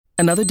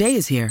Another day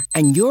is here,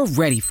 and you're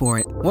ready for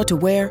it. What to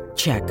wear?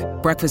 Check.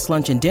 Breakfast,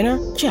 lunch, and dinner?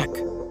 Check.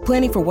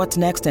 Planning for what's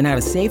next and how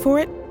to save for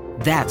it?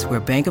 That's where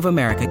Bank of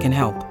America can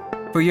help.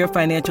 For your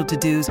financial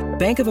to-dos,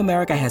 Bank of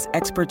America has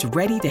experts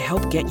ready to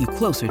help get you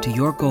closer to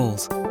your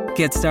goals.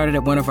 Get started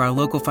at one of our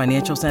local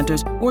financial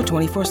centers or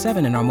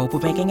 24/7 in our mobile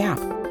banking app.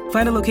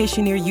 Find a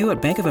location near you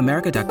at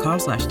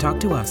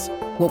bankofamerica.com/talktous.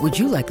 What would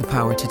you like the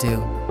power to do?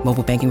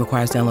 Mobile banking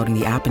requires downloading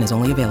the app and is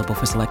only available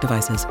for select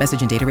devices.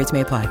 Message and data rates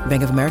may apply.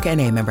 Bank of America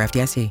N.A., member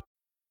FDIC.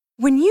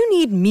 When you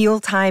need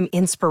mealtime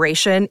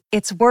inspiration,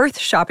 it's worth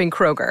shopping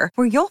Kroger,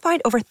 where you'll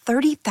find over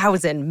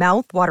 30,000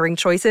 mouth-watering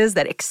choices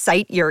that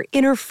excite your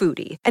inner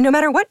foodie. And no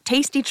matter what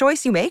tasty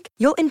choice you make,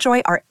 you'll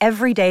enjoy our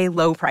everyday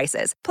low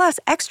prices, plus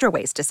extra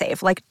ways to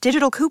save, like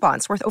digital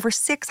coupons worth over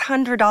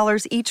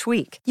 $600 each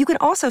week. You can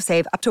also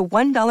save up to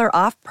 $1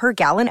 off per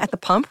gallon at the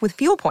pump with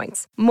fuel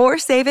points. More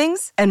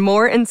savings and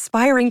more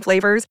inspiring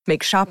flavors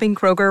make shopping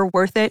Kroger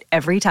worth it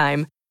every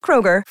time.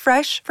 Kroger,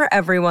 fresh for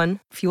everyone.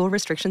 Fuel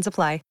restrictions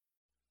apply.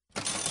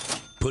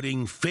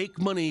 Putting fake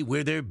money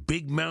where their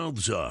big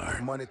mouths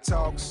are. Money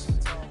talks,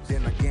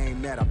 then a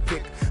game that I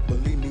pick.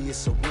 Believe me,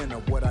 it's a winner.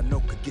 What I know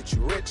could get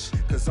you rich,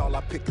 because all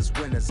I pick is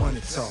winners. Money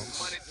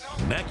talks.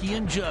 Mackey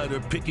and Judd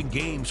are picking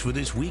games for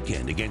this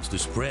weekend against the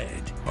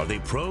spread. Are they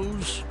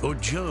pros or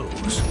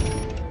Joes?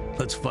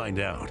 Let's find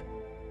out.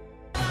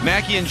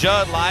 Mackey and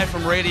Judd live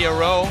from Radio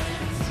Row,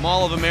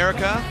 Mall of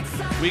America.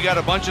 We got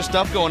a bunch of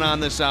stuff going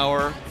on this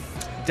hour.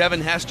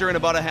 Devin Hester in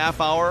about a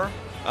half hour.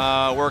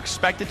 We're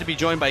expected to be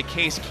joined by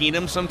Case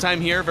Keenum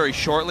sometime here very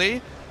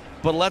shortly,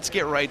 but let's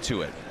get right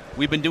to it.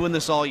 We've been doing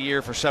this all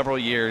year for several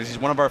years. He's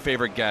one of our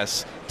favorite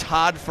guests,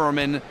 Todd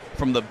Fuhrman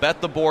from the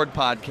Bet the Board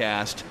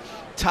podcast.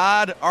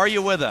 Todd, are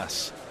you with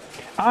us?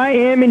 I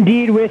am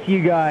indeed with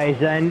you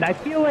guys, and I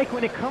feel like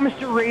when it comes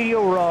to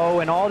Radio Row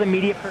and all the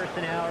media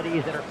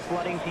personalities that are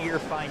flooding to your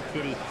fine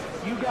city,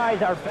 you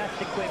guys are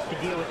best equipped to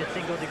deal with the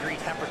single-degree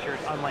temperatures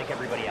unlike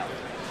everybody else.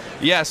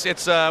 Yes,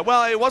 it's,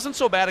 it wasn't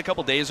so bad a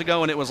couple days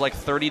ago, and it was like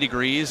 30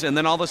 degrees, and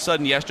then all of a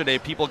sudden yesterday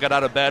people got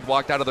out of bed,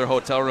 walked out of their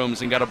hotel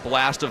rooms, and got a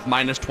blast of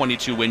minus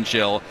 22 wind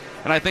chill,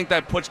 and I think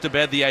that puts to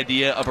bed the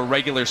idea of a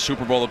regular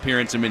Super Bowl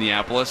appearance in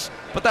Minneapolis,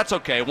 but that's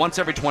okay. Once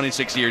every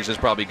 26 years is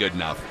probably good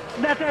enough.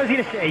 That's what I was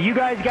going to say. You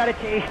guys got a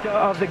taste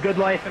of the good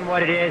life and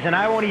what it is, and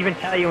I won't even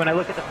tell you when I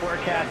look at the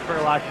forecast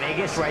for Las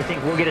Vegas, where I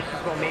think we'll get a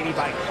Super Bowl maybe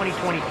by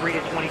 2023 to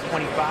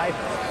 2025.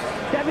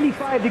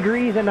 75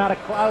 degrees and not a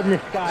cloud in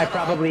the sky,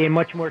 probably a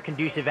much more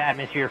conducive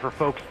atmosphere for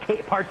folks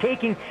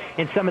partaking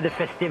in some of the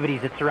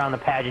festivities that surround the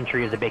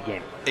pageantry of the big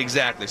game.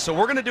 Exactly. So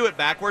we're going to do it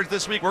backwards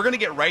this week. We're going to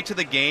get right to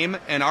the game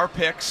and our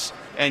picks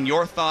and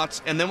your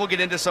thoughts, and then we'll get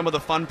into some of the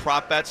fun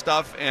prop bet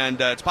stuff,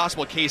 and it's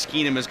possible Case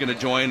Keenum is going to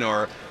join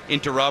or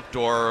interrupt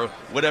or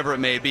whatever it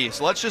may be.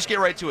 So let's just get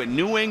right to it.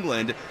 New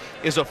England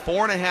is a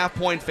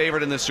 4.5-point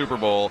favorite in the Super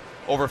Bowl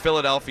over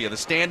Philadelphia. The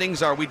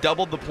standings are, we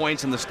doubled the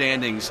points in the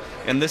standings,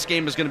 and this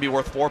game is going to be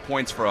worth 4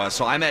 points for us.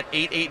 So I'm at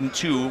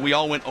 8-8-2. We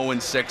all went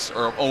 0-6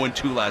 or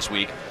 0-2 last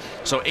week.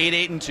 So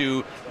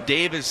 8-8-2.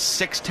 Dave is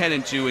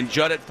 6-10-2, and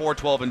Judd at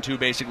 4-12-2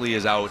 basically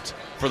is out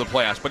for the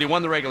playoffs. But he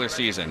won the regular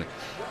season.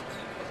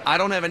 I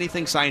don't have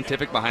anything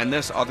scientific behind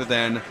this other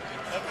than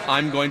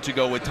I'm going to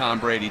go with Tom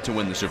Brady to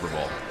win the Super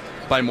Bowl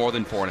by more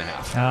than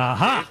 4.5.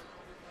 Aha.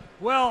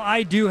 Well,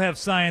 I do have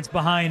science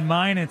behind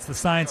mine. It's the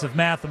science of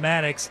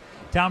mathematics.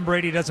 Tom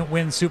Brady doesn't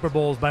win Super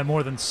Bowls by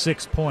more than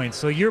 6 points.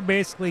 So you're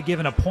basically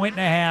given a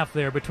 1.5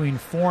 there between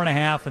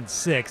 4.5 and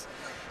 6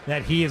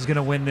 that he is going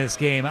to win this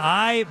game.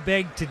 I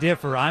beg to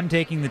differ. I'm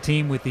taking the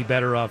team with the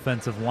better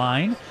offensive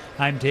line.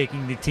 I'm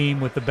taking the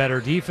team with the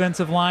better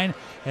defensive line,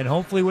 and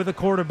hopefully with a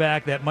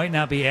quarterback that might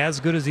not be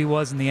as good as he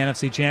was in the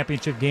NFC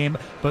Championship game,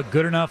 but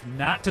good enough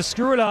not to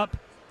screw it up.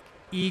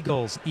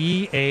 Eagles,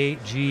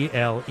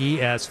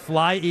 E-A-G-L-E-S.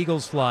 Fly,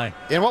 Eagles, fly.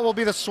 In what will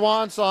be the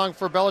swan song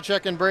for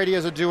Belichick and Brady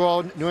as a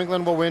duo, New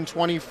England will win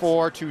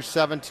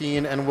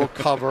 24-17 and will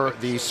cover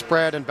the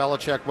spread, and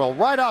Belichick will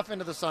ride off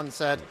into the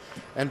sunset,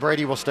 and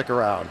Brady will stick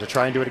around to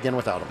try and do it again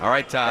without him. All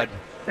right, Todd.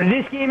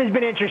 This game has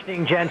been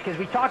interesting, gents, because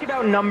we talk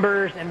about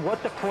numbers and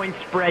what the point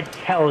spread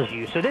tells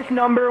you. So this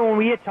number, when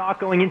we had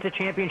talked going into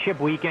championship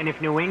weekend, if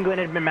New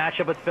England had been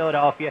matched up with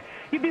Philadelphia,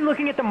 you'd be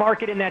looking at the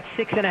market in that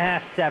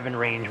 6.5, 7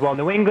 range. Well,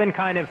 New England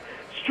kind of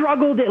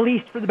struggled, at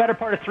least for the better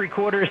part of 3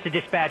 quarters, to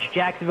dispatch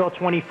Jacksonville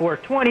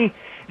 24-20.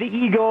 The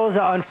Eagles,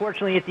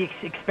 unfortunately, at the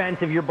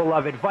expense of your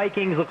beloved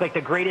Vikings, look like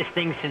the greatest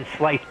thing since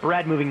sliced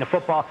bread, moving the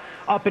football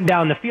up and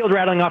down the field,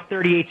 rattling off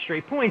 38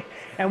 straight points.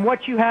 And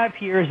what you have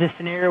here is a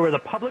scenario where the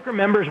public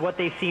remembers what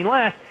they've seen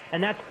last,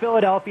 and that's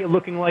Philadelphia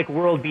looking like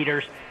world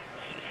beaters,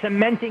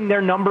 cementing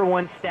their number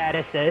one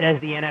status as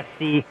the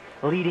NFC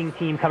leading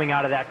team coming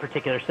out of that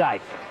particular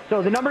side.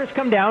 So the number has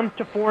come down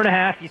to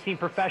 4.5. You've seen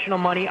professional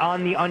money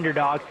on the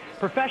underdog.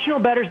 Professional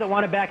bettors that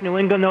want to back New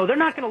England, though, they're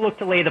not going to look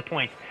to lay the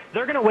points.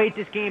 They're going to wait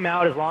this game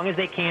out as long as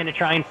they can to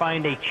try and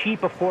find a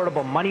cheap,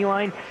 affordable money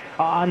line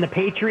on the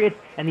Patriots.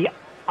 And the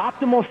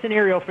optimal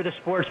scenario for the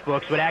sports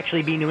books would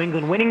actually be New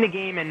England winning the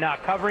game and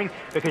not covering,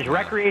 because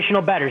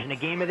recreational bettors in a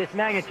game of this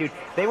magnitude,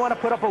 they want to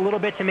put up a little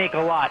bit to make a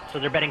lot. So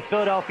they're betting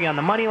Philadelphia on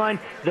the money line.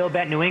 They'll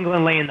bet New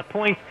England laying the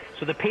points.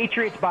 So the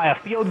Patriots by a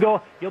field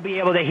goal, you'll be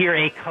able to hear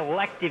a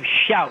collective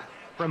shout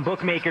from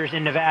bookmakers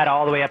in Nevada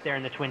all the way up there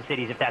in the Twin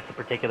Cities if that's the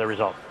particular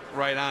result.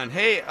 Right on.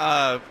 Hey,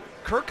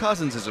 Kirk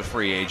Cousins is a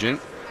free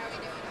agent.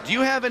 Do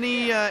you have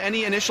any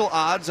initial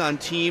odds on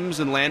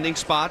teams and landing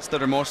spots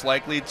that are most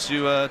likely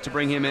to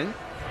bring him in?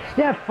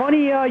 Yeah,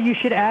 funny you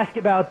should ask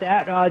about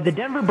that. The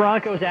Denver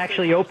Broncos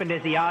actually opened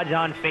as the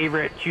odds-on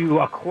favorite to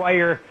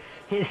acquire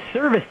his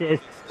services.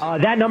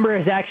 That number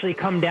has actually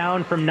come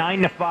down from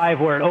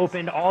 9-5 where it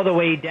opened all the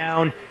way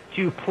down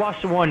to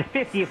plus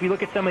 150. If you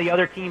look at some of the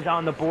other teams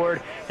on the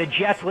board, the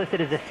Jets listed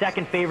as the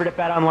second favorite at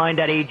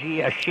betonline.ag,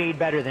 a shade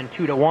better than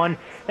 2-1.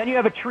 Then you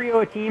have a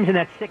trio of teams in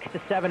that 6 to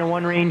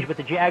 7-1 range with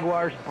the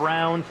Jaguars,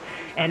 Browns,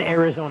 and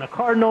Arizona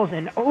Cardinals.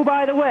 And oh,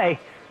 by the way,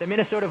 the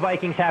Minnesota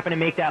Vikings happen to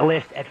make that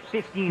list at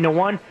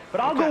 15-1. But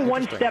I'll go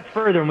one step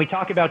further when we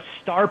talk about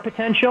star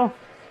potential.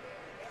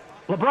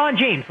 LeBron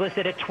James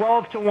listed at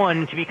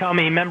 12-1 to become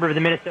a member of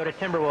the Minnesota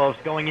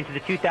Timberwolves going into the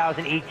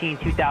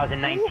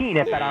 2018-2019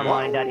 at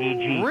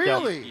betonline.ag.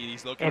 Really?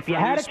 So if you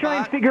had to try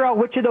and figure out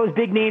which of those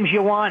big names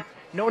you want,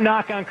 no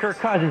knock on Kirk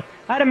Cousins,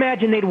 I'd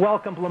imagine they'd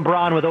welcome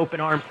LeBron with open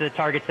arms to the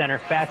Target Center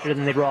faster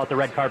than they'd roll out the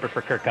red carpet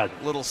for Kirk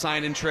Cousins. Little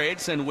sign and trade,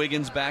 send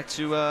Wiggins back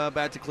to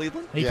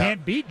Cleveland. He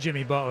can't beat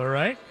Jimmy Butler,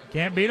 right?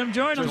 Can't beat him,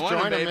 join him. Just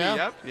join him, baby.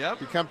 yeah. Yep.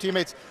 Become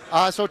teammates.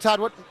 So, Todd,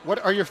 what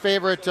are your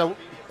favorite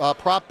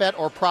prop bet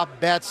or prop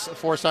bets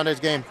for Sunday's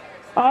game?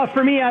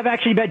 For me, I've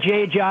actually bet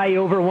Jay Ajayi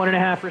over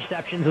 1.5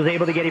 receptions. Was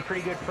able to get a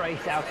pretty good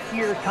price out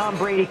here. Tom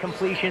Brady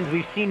completions.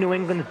 We've seen New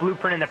England's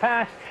blueprint in the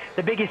past.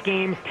 The biggest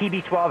games,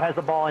 TB12 has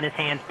the ball in his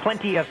hands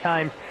plenty of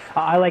times.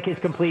 I like his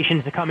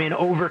completions to come in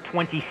over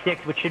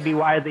 26, which should be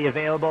widely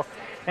available.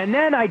 And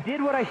then I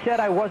did what I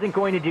said I wasn't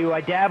going to do. I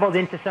dabbled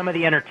into some of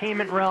the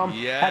entertainment realm.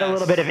 Yes. Had a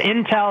little bit of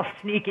intel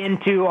sneak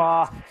into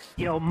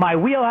my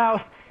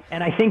wheelhouse.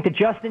 And I think that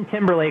Justin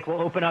Timberlake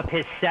will open up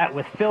his set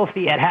with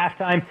Filthy at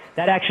halftime.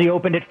 That actually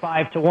opened at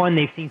 5-1.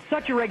 They've seen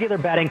such irregular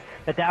betting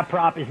that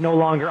prop is no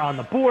longer on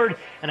the board.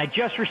 And I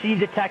just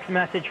received a text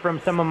message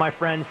from some of my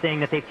friends saying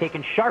that they've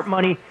taken sharp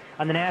money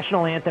on the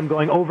national anthem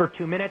going over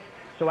 2 minutes.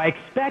 So I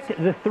expect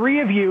the three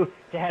of you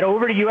to head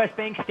over to U.S.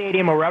 Bank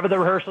Stadium or wherever the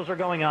rehearsals are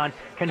going on,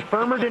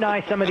 confirm or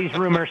deny some of these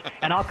rumors,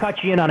 and I'll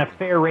cut you in on a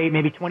fair rate,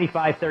 maybe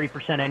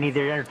 25-30% any of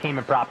their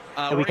entertainment props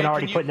that we can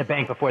already put in the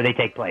bank before they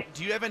take place.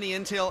 Do you have any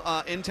intel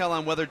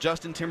on whether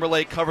Justin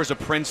Timberlake covers a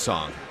Prince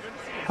song?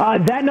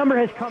 That number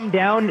has come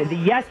down. The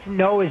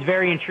yes-no is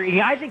very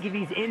intriguing. I think if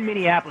he's in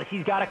Minneapolis,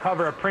 he's got to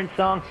cover a Prince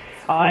song.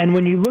 And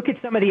when you look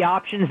at some of the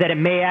options that it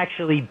may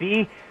actually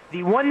be,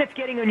 the one that's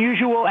getting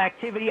unusual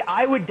activity,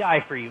 I would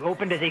die for you.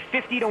 Opened as a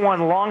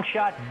 50-1 long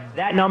shot.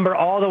 That number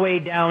all the way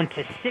down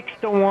to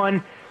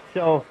 6-1.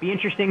 So be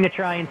interesting to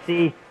try and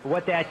see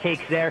what that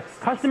takes there.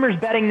 Customers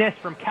betting this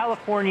from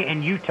California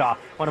and Utah,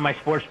 one of my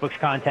sportsbooks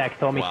contacts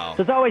told me. Wow.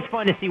 So it's always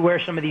fun to see where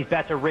some of these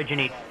bets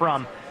originate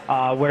from,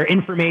 where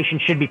information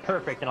should be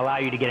perfect and allow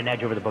you to get an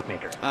edge over the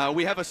bookmaker.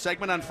 We have a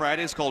segment on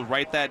Fridays called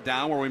Write That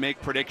Down, where we make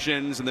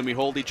predictions and then we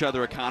hold each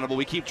other accountable.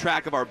 We keep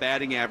track of our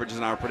batting averages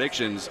and our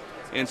predictions.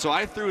 And so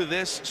I threw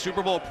this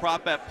Super Bowl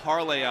prop bet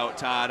parlay out,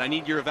 Todd. I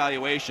need your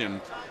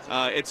evaluation.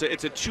 It's a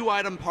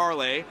 2-item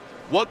parlay.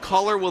 What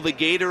color will the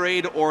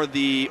Gatorade or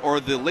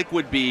the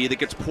liquid be that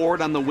gets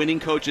poured on the winning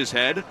coach's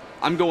head?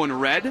 I'm going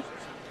red.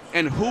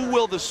 And who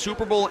will the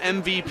Super Bowl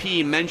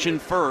MVP mention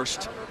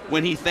first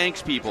when he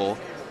thanks people?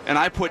 And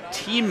I put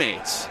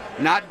teammates,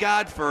 not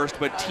God first,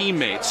 but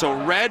teammates.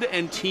 So red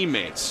and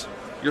teammates.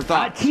 Your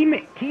thoughts?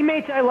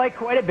 Teammates I like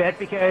quite a bit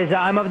because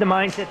I'm of the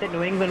mindset that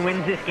New England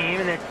wins this game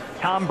and that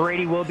Tom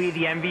Brady will be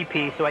the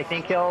MVP. So I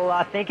think he'll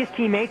thank his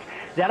teammates.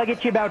 That'll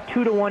get you about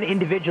 2-1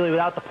 individually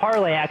without the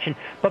parlay action.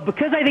 But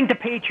because I think the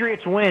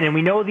Patriots win and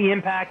we know the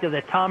impact of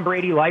the Tom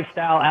Brady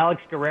lifestyle,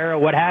 Alex Guerrero,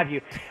 what have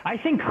you, I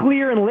think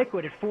clear and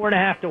liquid at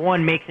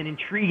 4.5-1 makes an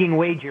intriguing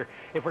wager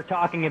if we're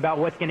talking about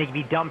what's going to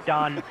be dumped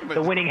on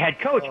the winning head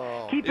coach.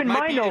 Keep in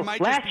mind, though,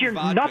 last year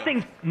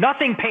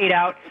nothing paid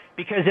out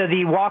because of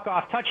the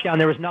walk-off touchdown.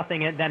 There was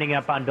nothing ending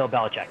up on Bill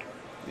Belichick.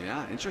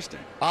 Yeah, interesting.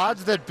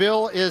 Odds that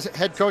Bill is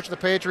head coach of the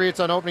Patriots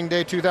on opening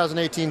day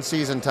 2018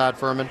 season, Todd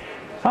Furman.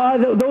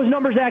 Those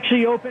numbers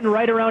actually open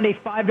right around a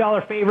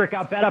 $5 favorite,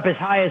 got bet up as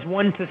high as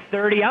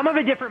 1-30. I'm of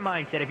a different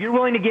mindset. If you're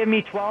willing to give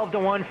me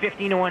 12-1,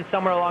 15-1,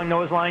 somewhere along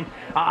those lines,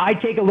 I'd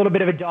take a little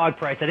bit of a dog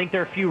price. I think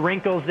there are a few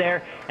wrinkles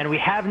there, and we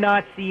have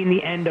not seen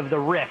the end of the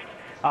rift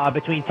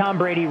between Tom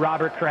Brady,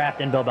 Robert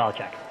Kraft, and Bill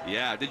Belichick.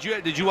 Yeah. Did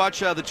you watch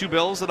the two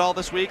Bills at all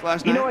this week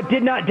last night? You know what?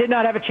 Did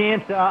not have a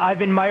chance. I've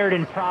been mired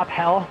in prop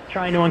hell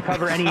trying to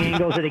uncover any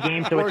angles of the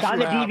game. So it's on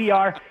the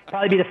DVR.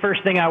 Probably be the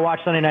first thing I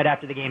watch Sunday night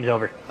after the game's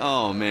over.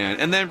 Oh man!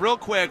 And then real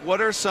quick, what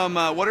are some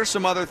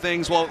other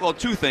things? Well,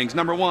 two things.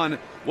 Number one,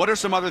 what are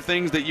some other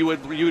things that you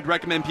would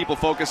recommend people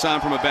focus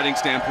on from a betting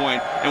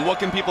standpoint, and what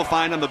can people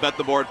find on the Bet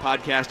the Board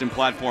podcast and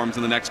platforms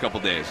in the next couple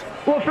days?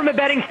 Well, from a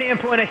betting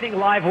standpoint, I think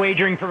live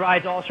wagering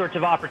provides all sorts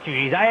of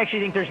opportunities. I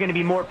actually think there's going to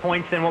be more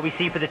points than what we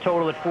see for the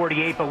total at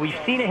 48, but we've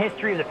seen a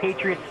history of the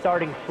Patriots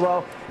starting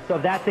slow. So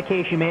if that's the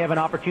case, you may have an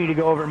opportunity to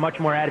go over much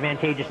more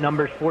advantageous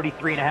numbers,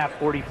 43.5,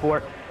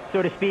 44,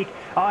 so to speak.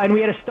 And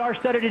we had a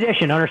star-studded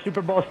edition on our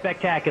Super Bowl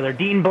Spectacular.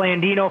 Dean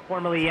Blandino,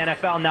 formerly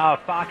NFL, now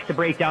at Fox, to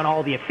break down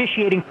all the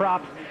officiating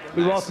props.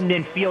 We welcomed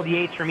in Field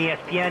Yates from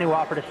ESPN, who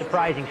offered a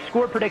surprising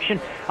score prediction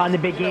on the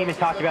big game and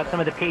talked about some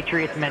of the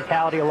Patriots'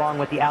 mentality along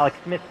with the Alex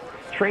Smith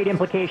trade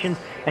implications.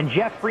 And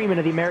Jeff Freeman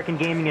of the American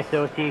Gaming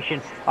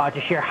Association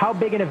to share how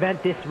big an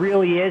event this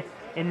really is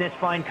in this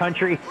fine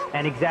country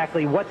and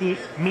exactly what the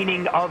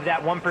meaning of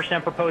that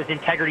 1% proposed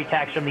integrity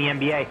tax from the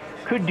NBA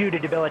could do to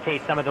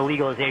debilitate some of the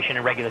legalization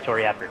and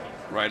regulatory efforts.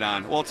 Right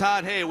on. Well,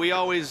 Todd, hey, we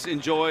always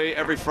enjoy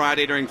every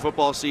Friday during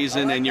football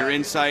season, and your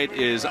insight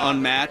is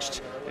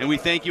unmatched. And we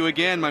thank you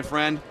again, my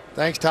friend.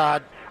 Thanks,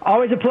 Todd.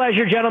 Always a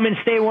pleasure, gentlemen.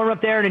 Stay warm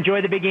up there and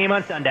enjoy the big game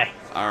on Sunday.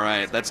 All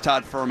right. That's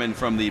Todd Fuhrman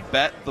from the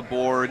Bet the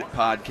Board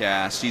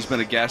podcast. He's been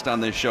a guest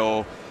on this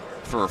show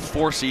for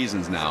 4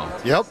 seasons now.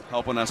 Yep.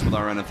 Helping us with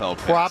our NFL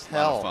picks. Prop hell.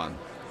 A lot of hell. fun.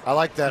 I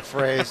like that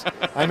phrase.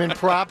 I'm in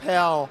prop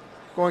hell,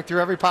 going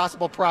through every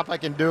possible prop I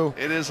can do.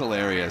 It is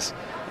hilarious.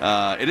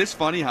 It is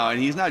funny how, and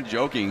he's not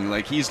joking,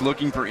 like he's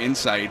looking for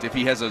insight if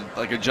he has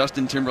a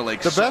Justin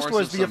Timberlake The source best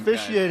was of the some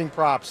officiating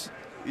props.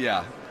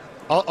 Yeah.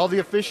 All the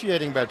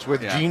officiating bets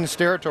with Gene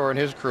Steratore and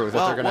his crew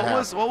that they're going to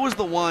have. What was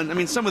the one? I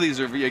mean, some of these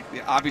are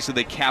obviously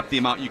they cap the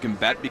amount you can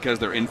bet because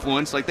they're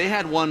influenced. Like they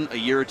had one a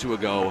year or two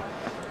ago.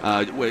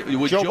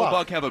 Would Joe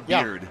Buck have a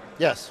beard?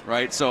 Yes.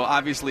 Right. So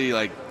obviously,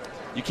 like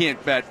you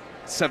can't bet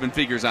 7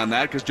 figures on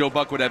that because Joe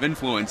Buck would have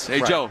influence. Hey,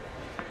 right. Joe,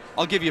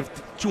 I'll give you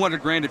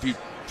 $200,000 if you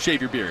shave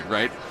your beard.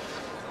 Right.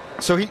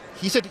 So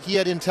he said he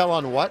had intel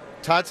on what?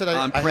 Todd said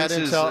on I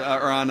Prince's, had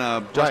intel or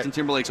on Justin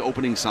Timberlake's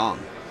opening song.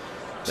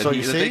 So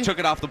you see? They took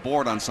it off the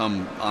board on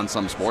some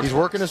sports. He's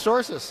working his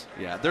sources.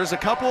 Yeah, there's a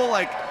couple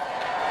like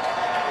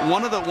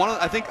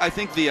I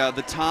think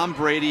the Tom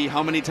Brady.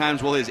 How many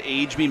times will his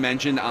age be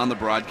mentioned on the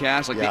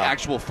broadcast? Like the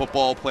actual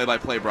football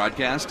play-by-play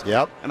broadcast.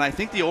 Yep. And I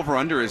think the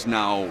over/under is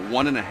now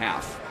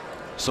 1.5.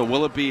 So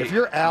will it be? If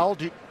you're Al,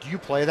 do you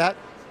play that?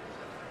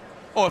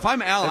 Oh, if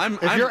I'm Al, I'm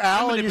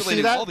Al and you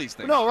see that, all these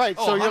things. No, right.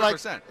 Oh, so you're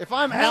 100%. like, if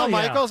I'm Al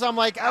Michaels, I'm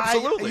like,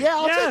 absolutely.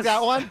 I'll take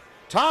that one.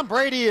 Tom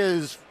Brady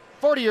is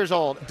 40 years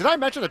old. Did I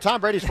mention that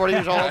Tom Brady's 40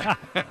 years old?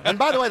 And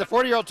by the way, the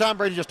 40-year-old Tom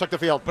Brady just took the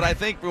field. But I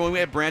think when we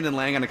had Brandon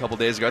Lang on a couple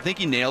days ago, I think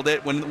he nailed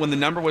it. When the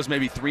number was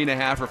maybe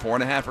 3.5 or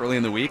 4.5 early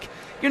in the week,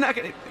 you're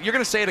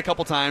gonna say it a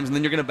couple times and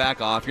then you're gonna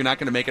back off. You're not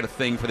gonna make it a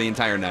thing for the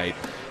entire night.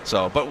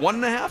 So, but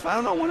 1.5, I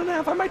don't know,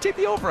 1.5. I might take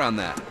the over on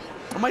that.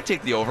 I might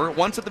take the over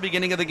once at the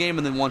beginning of the game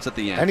and then once at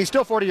the end. And he's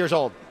still 40 years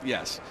old.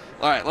 Yes.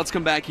 All right, let's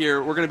come back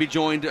here. We're going to be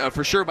joined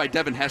for sure by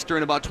Devin Hester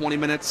in about 20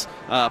 minutes,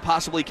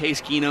 possibly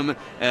Case Keenum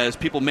as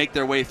people make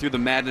their way through the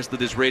madness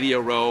that is Radio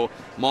Row,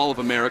 Mall of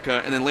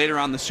America, and then later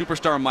on the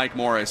superstar Mike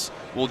Morris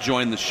will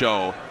join the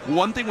show.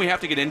 One thing we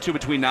have to get into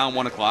between now and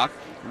 1 o'clock,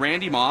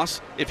 Randy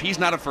Moss, if he's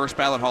not a first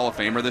ballot Hall of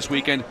Famer this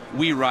weekend,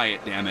 we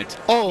riot, damn it.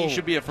 Oh, he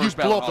should be a first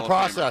you ballot blow up Hall the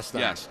of process Famer.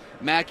 then. Yes.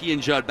 Mackey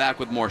and Judd back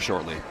with more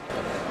shortly.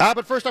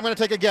 But first I'm going to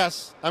take a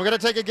guess. I'm going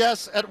to take a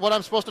guess at what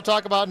I'm supposed to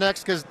talk about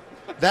next because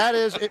that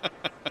is,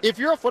 if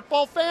you're a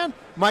football fan,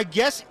 my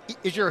guess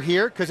is you're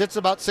here because it's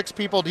about 6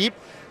 people deep.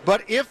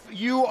 But if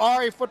you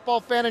are a football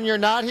fan and you're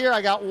not here,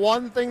 I got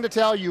one thing to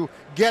tell you.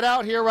 Get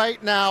out here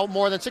right now.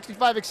 More than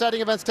 65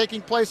 exciting events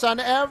taking place on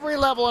every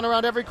level and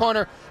around every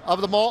corner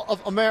of the Mall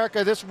of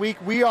America this week.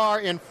 We are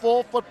in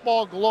full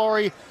football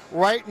glory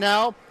right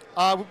now.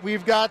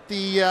 We've got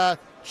the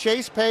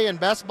Chase Pay and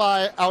Best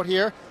Buy out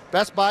here.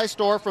 Best Buy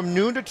store from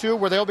noon to 2,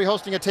 where they'll be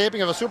hosting a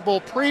taping of a Super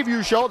Bowl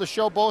preview show. The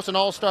show boasts an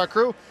all-star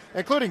crew,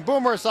 including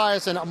Boomer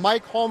Esiason,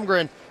 Mike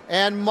Holmgren,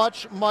 and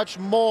much, much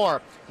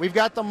more. We've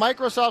got the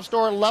Microsoft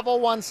Store, Level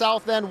 1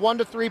 South End, 1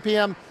 to 3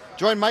 p.m.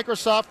 Join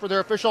Microsoft for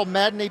their official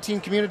Madden 18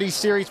 Community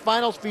Series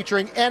finals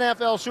featuring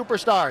NFL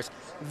superstars.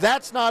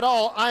 That's not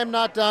all. I'm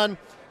not done.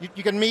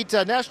 You can meet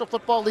National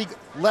Football League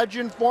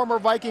legend, former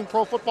Viking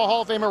Pro Football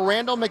Hall of Famer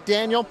Randall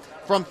McDaniel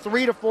from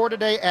 3 to 4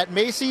 today at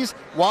Macy's.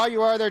 While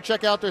you are there,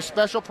 check out their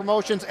special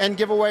promotions and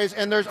giveaways,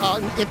 and there's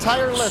an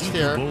entire list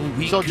here.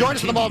 So join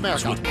us at the Mall of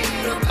America.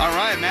 All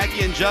right,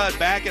 Mackey and Judd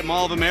back at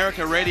Mall of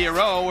America Radio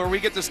Row, where we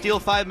get to steal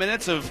 5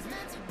 minutes of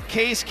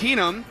Case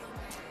Keenum.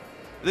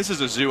 This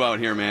is a zoo out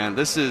here, man.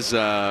 This is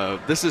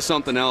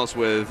something else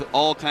with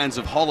all kinds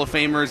of Hall of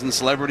Famers and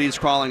celebrities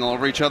crawling all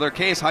over each other.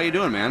 Case, how you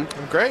doing, man?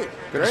 I'm great.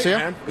 Good to see you,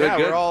 man. Good.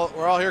 We're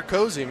all here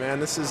cozy, man.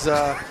 This is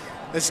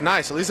it's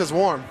nice. At least it's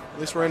warm. At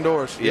least we're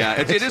indoors. Yeah,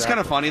 it is kind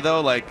of funny though.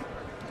 Like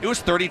It was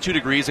 32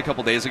 degrees a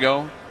couple days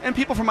ago, and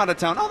people from out of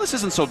town, oh, this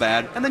isn't so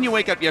bad. And then you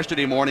wake up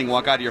yesterday morning,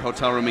 walk out of your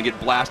hotel room, and get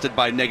blasted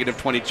by negative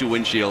 22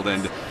 windshield.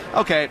 And,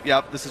 okay,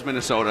 yep, this is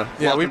Minnesota.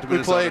 Yeah, we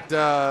Minnesota. played,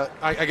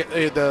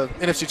 the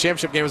NFC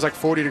Championship game was like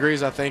 40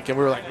 degrees, I think, and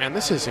we were like, man,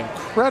 this is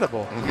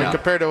incredible. I mean,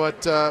 compared to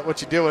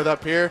what you deal with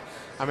up here.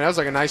 I mean, that was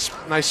like a nice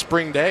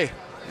spring day.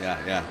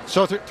 Yeah.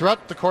 So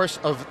throughout the course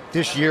of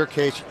this year,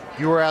 Case,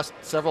 you were asked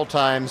several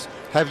times,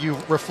 have you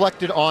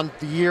reflected on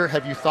the year?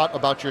 Have you thought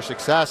about your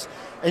success?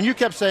 And you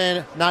kept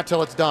saying, not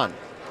till it's done.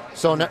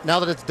 So now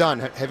that it's done,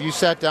 have you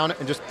sat down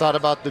and just thought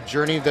about the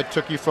journey that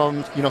took you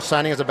from,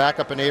 signing as a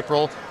backup in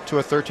April to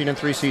a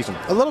 13-3 season?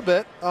 A little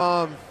bit.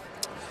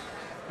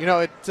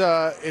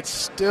 It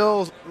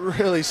still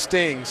really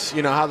stings,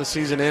 how the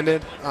season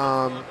ended.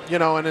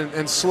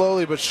 And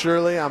slowly but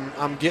surely,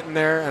 I'm getting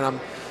there, and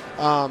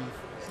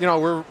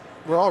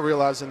we're all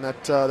realizing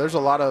that there's a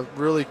lot of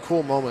really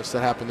cool moments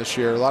that happened this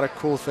year. A lot of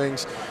cool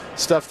things,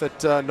 stuff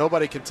that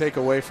nobody can take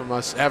away from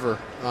us ever.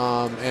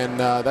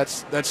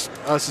 That's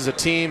us as a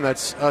team.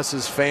 That's us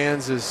as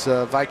fans, as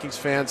Vikings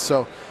fans.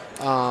 So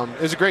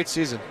it was a great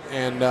season,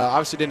 and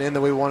obviously didn't end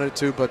the way we wanted it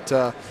to,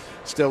 but.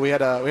 Still, we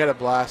had a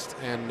blast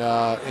and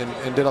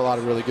did a lot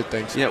of really good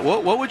things. Yeah,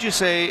 what would you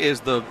say is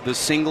the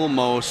single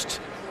most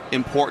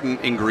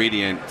important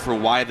ingredient for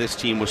why this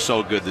team was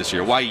so good this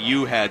year? Why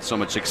you had so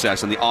much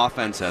success in the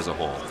offense as a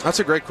whole? That's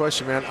a great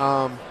question, man.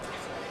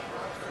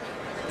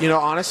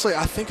 Honestly,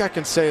 I think I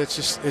can say it's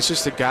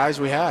just the guys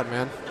we had,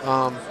 man.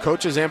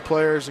 Coaches and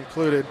players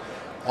included,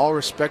 all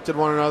respected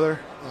one another,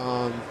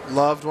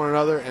 loved one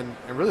another, and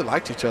really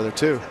liked each other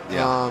too.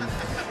 Yeah.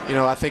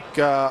 I think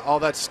all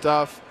that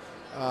stuff.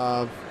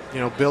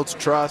 Builds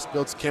trust,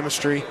 builds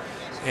chemistry,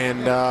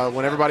 and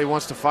when everybody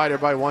wants to fight,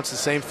 everybody wants the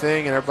same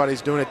thing, and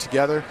everybody's doing it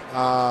together.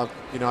 I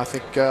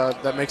think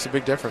that makes a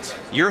big difference.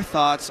 Your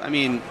thoughts? I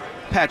mean,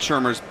 Pat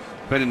Shurmur's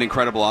been an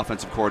incredible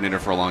offensive coordinator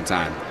for a long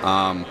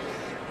time.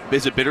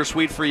 Is it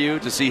bittersweet for you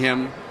to see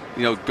him,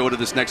 go to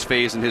this next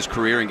phase in his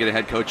career and get a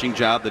head coaching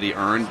job that he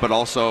earned, but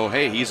also,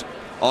 hey, he's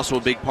also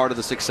a big part of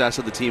the success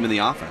of the team in the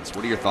offense?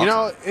 What are your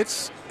thoughts?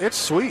 It's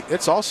sweet.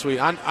 It's all sweet.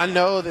 I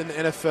know that in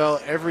the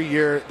NFL, every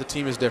year the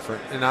team is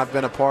different, and I've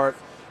been a part.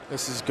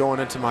 This is going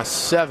into my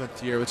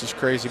 7th year, which is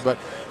crazy, but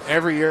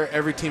every year,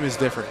 every team is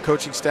different,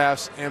 coaching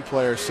staffs and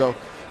players. So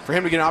for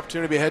him to get an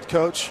opportunity to be a head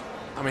coach,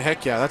 I mean,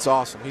 heck yeah, that's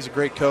awesome. He's a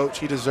great coach.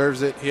 He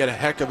deserves it. He had a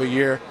heck of a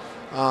year.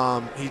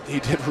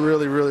 He did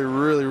really, really,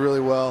 really, really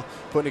well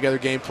putting together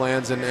game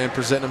plans and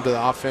presenting them to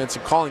the offense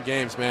and calling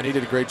games, man. He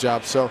did a great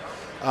job. So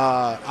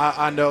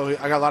I know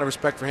I got a lot of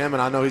respect for him,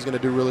 and I know he's going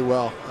to do really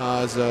well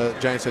as a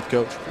Giants head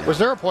coach. Was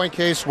there a point,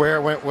 Case,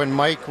 where when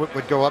Mike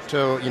would go up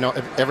to,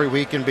 every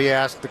week and be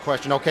asked the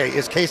question, okay,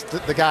 is Case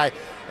the guy?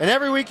 And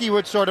every week he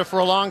would sort of, for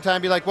a long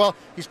time, be like, well,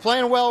 he's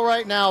playing well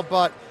right now,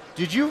 but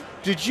did you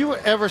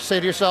ever say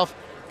to yourself,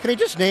 can he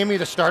just name me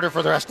the starter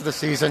for the rest of the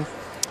season?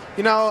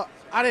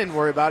 I didn't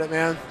worry about it,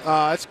 man.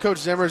 It's Coach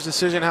Zimmer's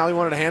decision how he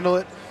wanted to handle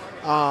it.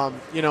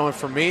 And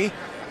for me,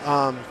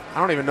 I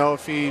don't even know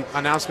if he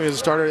announced me as a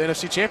starter at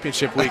NFC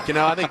Championship week.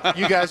 I think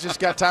you guys just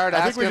got tired of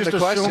asking him the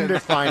question. I think we just assumed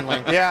it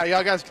finally. Yeah,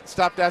 y'all guys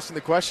stopped asking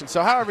the question.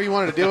 So however you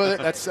wanted to deal with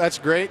it, that's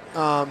great.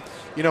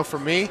 For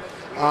me,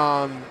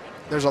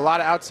 there's a lot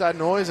of outside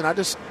noise, and I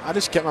just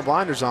kept my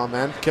blinders on,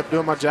 man. Kept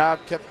doing my job,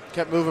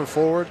 kept moving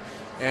forward,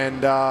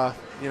 and I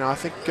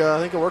think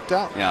it worked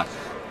out. Yeah.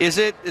 Is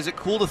it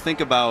cool to think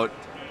about?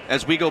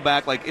 As we go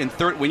back, like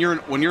when you're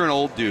an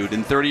old dude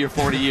in 30 or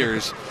 40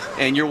 years,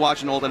 and you're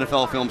watching old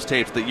NFL films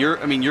tapes, that you're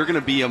going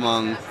to be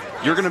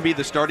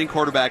the starting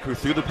quarterback who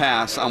threw the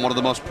pass on one of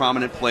the most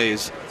prominent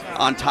plays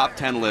on top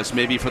 10 lists,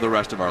 maybe for the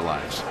rest of our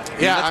lives.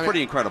 That's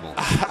pretty incredible.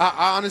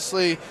 I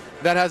honestly,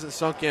 that hasn't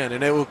sunk in,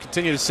 and it will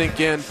continue to sink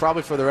in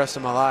probably for the rest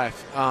of my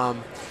life.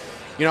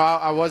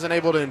 I wasn't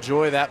able to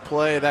enjoy that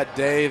play that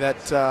day.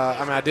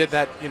 I did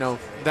that,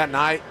 that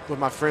night with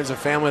my friends and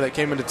family that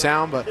came into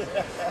town. But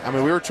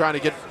we were trying to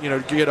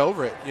get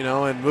over it,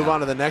 and move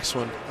on to the next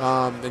one.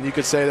 And you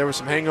could say there was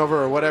some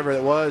hangover or whatever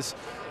it was.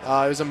 It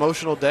was an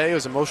emotional day. It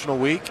was an emotional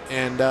week,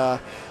 and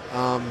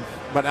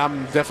but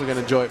I'm definitely going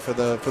to enjoy it for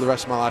the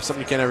rest of my life.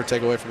 Something you can't ever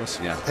take away from us.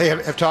 Yeah. Hey,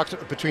 have talks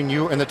between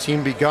you and the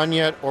team begun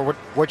yet, or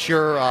what's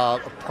your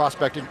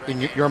prospect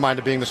in your mind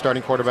of being the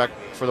starting quarterback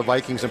for the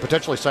Vikings and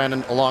potentially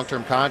signing a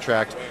long-term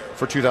contract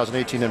for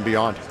 2018 and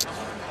beyond?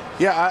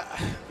 Yeah,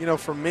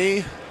 for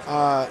me,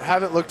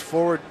 haven't looked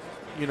forward,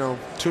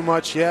 too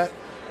much yet.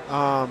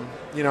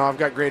 I've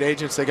got great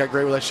agents. They got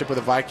great relationship with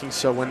the Vikings.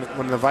 So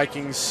when the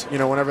Vikings,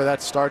 whenever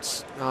that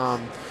starts,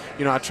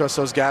 I trust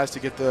those guys to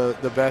get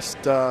the best,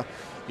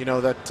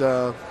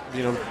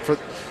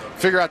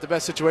 figure out the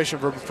best situation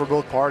for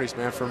both parties,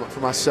 man, for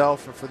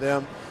myself and for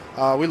them.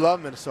 We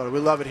love Minnesota. We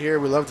love it here.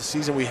 We love the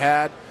season we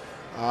had.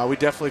 We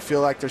definitely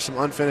feel like there's some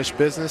unfinished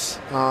business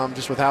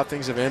just with how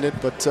things have ended.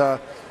 But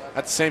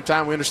at the same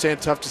time, we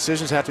understand tough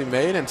decisions have to be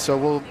made, and so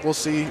we'll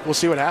see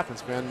what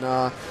happens,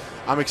 man.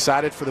 I'm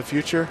excited for the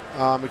future.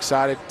 I'm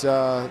excited,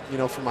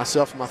 for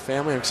myself and my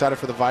family. I'm excited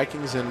for the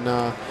Vikings, and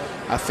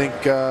I think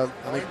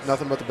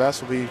nothing but the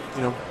best will be,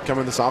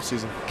 coming this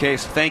offseason.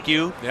 Case, thank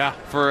you.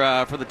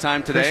 For the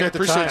time today.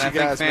 Appreciate you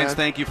guys, fans, man.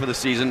 thank you for the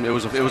season. It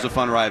was a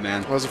fun ride,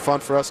 man. It was fun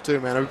for us too,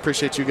 man. I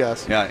appreciate you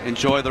guys. Yeah,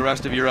 enjoy the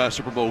rest of your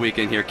Super Bowl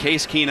weekend here.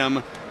 Case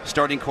Keenum,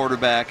 starting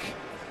quarterback,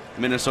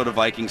 Minnesota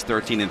Vikings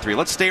 13-3.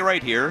 Let's stay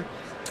right here.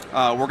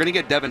 We're going to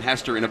get Devin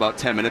Hester in about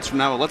 10 minutes from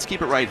now. Let's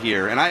keep it right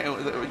here. And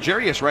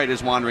Jarius Wright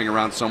is wandering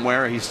around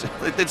somewhere. It's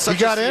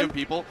such a sea of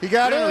people. He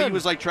got in. He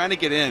was like trying to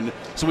get in.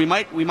 So we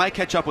might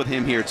catch up with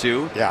him here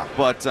too. Yeah.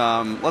 But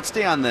let's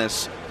stay on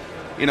this.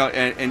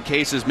 And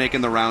Case is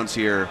making the rounds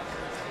here.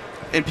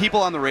 And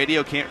people on the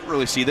radio can't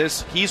really see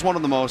this. He's one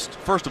of the most,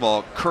 first of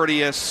all,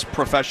 courteous,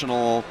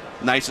 professional,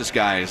 nicest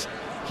guys.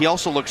 He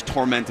also looks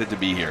tormented to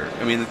be here.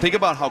 I mean, think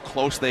about how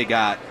close they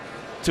got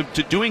to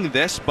doing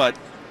this, but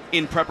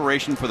in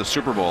preparation for the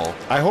Super Bowl.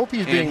 I hope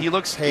he's being he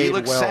looks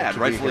well sad,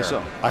 rightfully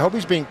so. I hope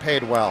he's being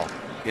paid well.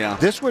 Yeah.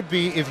 This would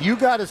be, if you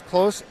got as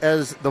close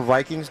as the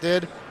Vikings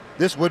did,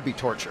 this would be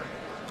torture.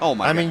 Oh,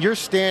 my God. I mean, you're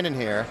standing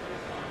here.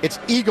 It's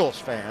Eagles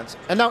fans.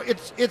 And now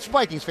it's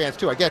Vikings fans,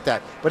 too. I get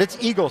that. But it's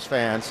Eagles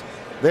fans.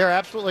 They're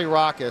absolutely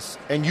raucous,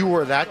 and you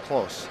were that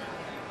close.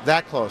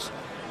 That close.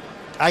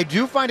 I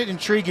do find it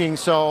intriguing,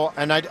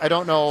 and I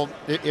don't know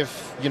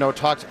if,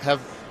 talks have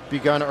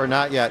begun or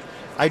not yet.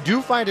 I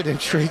do find it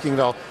intriguing,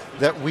 though,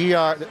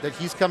 that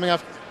he's coming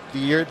off the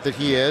year that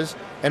he is,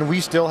 and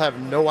we still have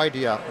no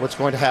idea what's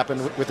going to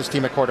happen with this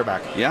team at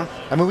quarterback. Yeah.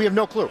 I mean, we have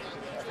no clue.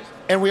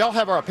 And we all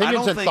have our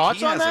opinions and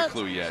thoughts on that. I don't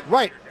think he has a clue yet.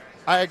 Right.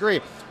 I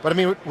agree. But, I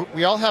mean,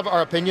 we all have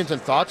our opinions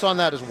and thoughts on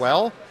that as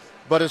well.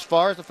 But as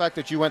far as the fact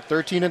that you went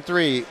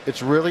 13-3,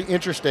 it's really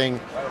interesting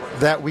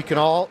that we can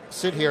all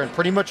sit here and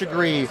pretty much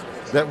agree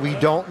that we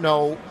don't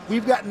know.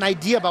 We've got an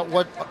idea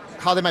about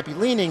how they might be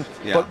leaning,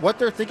 but what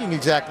they're thinking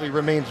exactly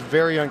remains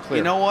very unclear.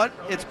 You know what?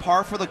 It's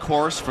par for the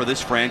course for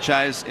this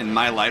franchise in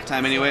my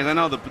lifetime anyways. I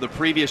know the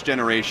previous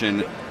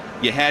generation,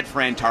 you had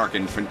Fran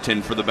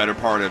Tarkenton for the better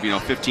part of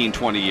 15,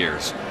 20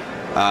 years.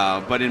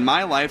 But in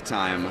my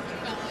lifetime,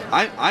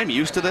 I'm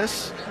used to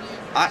this.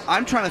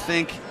 I'm trying to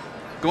think,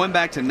 going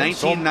back to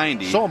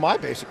 1990. So am I,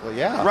 basically,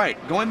 yeah. Right.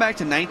 Going back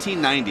to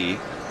 1990,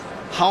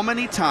 how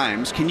many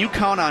times, can you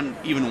count on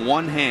even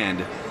one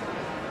hand,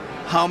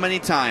 how many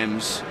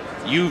times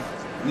you've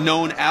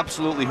known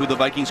absolutely who the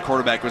Vikings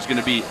quarterback was going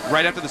to be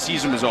right after the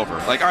season was over?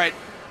 Like, all right,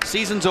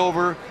 season's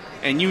over,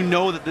 and you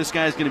know that this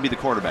guy is going to be the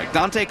quarterback.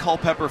 Dante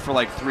Culpepper for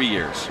like 3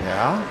 years.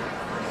 Yeah.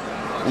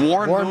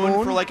 Warren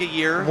Moon for like a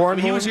year.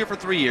 He was here for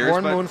 3 years.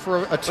 Warren Moon for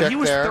a tick there. But he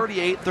was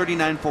 38,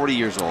 39, 40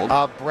 years old.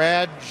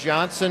 Brad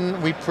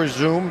Johnson, we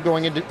presume,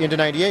 going into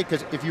 98,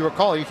 because if you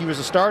recall, he was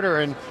a starter,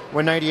 and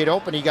when 98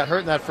 opened, he got hurt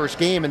in that first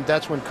game, and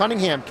that's when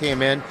Cunningham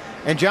came in.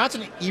 And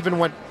Johnson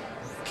even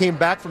came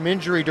back from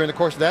injury during the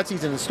course of that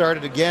season and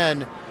started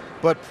again,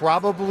 but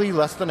probably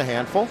less than a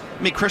handful.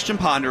 I mean, Christian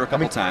Ponder a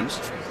couple times.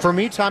 For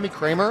me, Tommy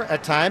Kramer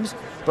at times,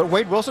 but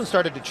Wade Wilson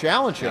started to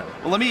challenge him.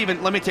 Yeah. Well,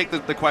 let me take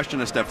the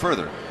question a step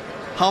further.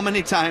 How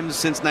many times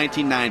since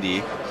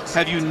 1990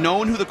 have you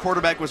known who the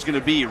quarterback was going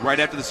to be right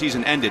after the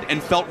season ended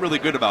and felt really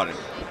good about it?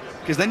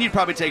 Because then you'd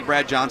probably take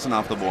Brad Johnson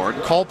off the board.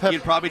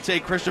 You'd probably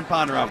take Christian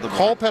Ponder off the board.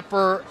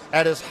 Culpepper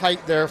at his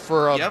height there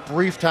for a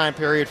brief time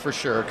period for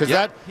sure. Because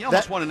he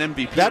almost won an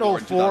MVP.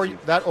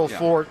 That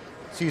 04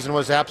 season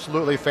was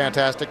absolutely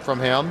fantastic from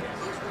him.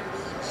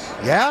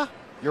 Yeah,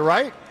 you're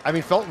right. I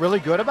mean, felt really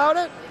good about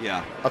it.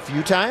 Yeah. A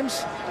few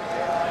times.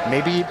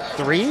 Maybe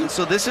 3.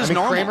 So this is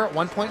normal. Kramer at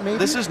one point, maybe?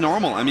 This is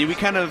normal. I mean, we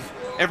kind of,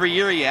 every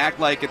year you act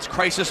like it's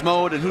crisis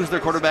mode and who's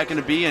their quarterback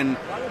going to be, and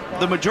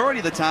the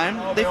majority of the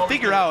time, they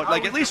figure out,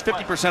 like at least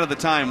 50% of the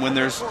time when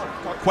there's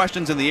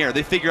questions in the air,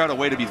 they figure out a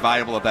way to be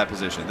viable at that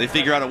position. They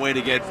figure out a way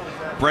to get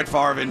Brett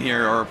Favre in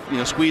here, or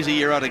squeeze a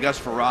year out of Gus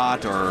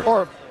Frerotte,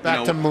 or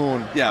back to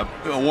Moon. Yeah,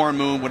 Warren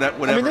Moon,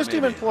 whatever. I mean, this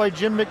team employed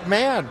Jim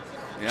McMahon.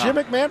 Yeah. Jim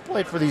McMahon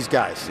played for these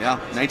guys. Yeah,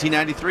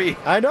 1993.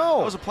 I know.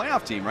 That was a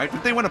playoff team, right?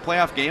 Didn't they win a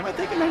playoff game, I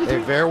think, in 93?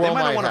 They very well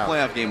might have won have a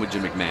playoff game with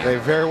Jim McMahon. They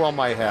very well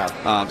might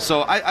have.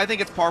 So I think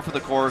it's par for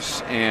the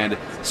course, and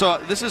so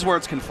this is where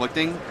it's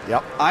conflicting.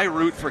 Yep. I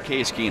root for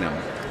Case Keenum,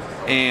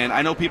 and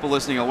I know people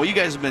listening go, well, you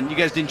guys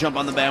didn't jump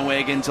on the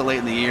bandwagon until late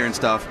in the year and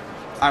stuff.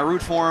 I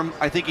root for him.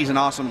 I think he's an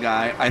awesome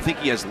guy. I think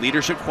he has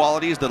leadership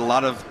qualities that a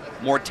lot of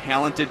more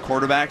talented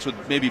quarterbacks with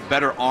maybe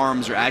better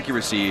arms or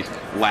accuracy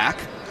lack.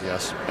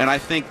 Yes. And I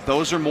think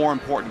those are more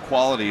important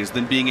qualities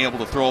than being able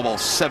to throw a ball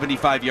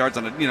 75 yards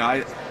on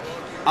it.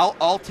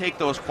 I'll take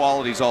those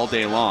qualities all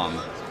day long.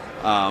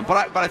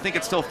 But I think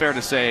it's still fair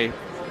to say,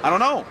 I don't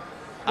know.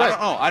 Right.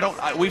 I don't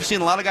know. We've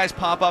seen a lot of guys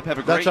pop up, have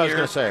a great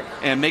year,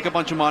 and make a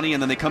bunch of money,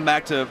 and then they come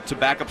back to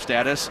backup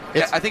status.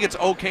 I think it's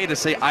okay to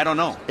say, I don't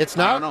know. It's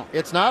not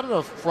an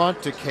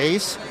affront to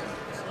Case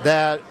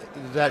that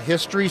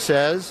history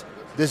says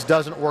this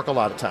doesn't work a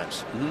lot of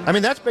times. Mm-hmm. I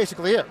mean, that's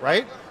basically it,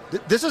 right?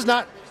 This is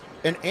not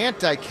an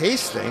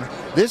anti-Case thing.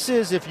 This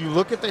is, if you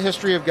look at the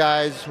history of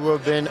guys who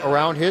have been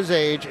around his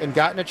age and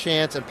gotten a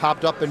chance and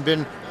popped up and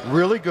been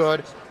really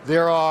good,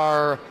 there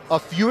are a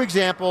few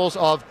examples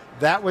of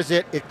that was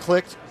it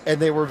clicked, and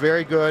they were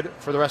very good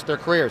for the rest of their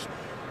careers.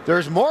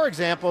 There's more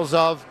examples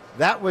of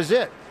that was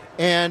it.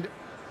 And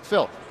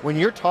Phil, when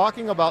you're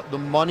talking about the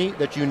money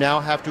that you now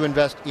have to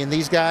invest in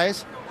these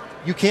guys,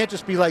 you can't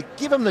just be like,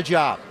 give them the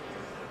job.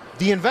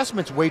 The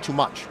investment's way too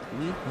much.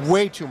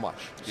 Way too much.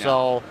 Yeah.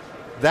 So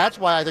that's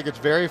why I think it's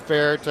very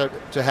fair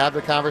to have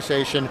the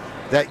conversation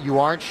that you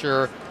aren't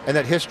sure and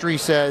that history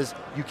says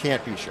you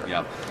can't be sure.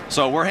 Yep.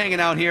 So we're hanging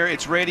out here.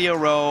 It's Radio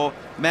Row.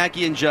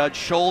 Mackey and Judd,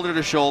 shoulder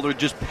to shoulder,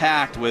 just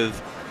packed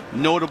with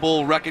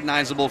notable,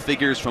 recognizable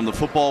figures from the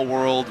football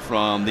world,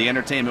 from the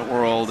entertainment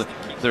world.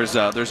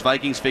 There's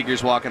Vikings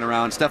figures walking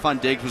around.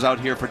 Stefon Diggs was out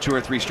here for 2 or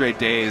 3 straight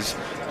days.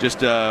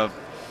 Just,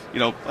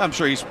 I'm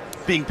sure he's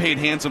being paid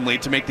handsomely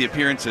to make the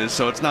appearances,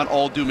 so it's not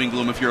all doom and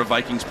gloom if you're a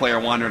Vikings player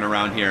wandering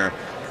around here.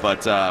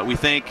 But we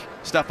thank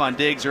Stefon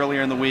Diggs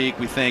earlier in the week.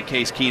 We thank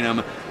Case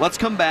Keenum. Let's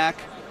come back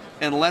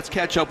and let's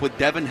catch up with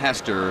Devin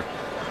Hester.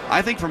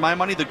 I think, for my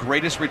money, the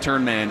greatest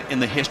return man in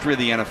the history of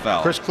the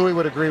NFL. Chris Cluey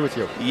would agree with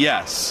you.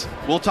 Yes.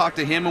 We'll talk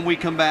to him when we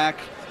come back.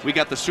 We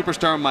got the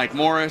superstar Mike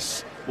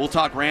Morris. We'll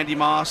talk Randy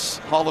Moss.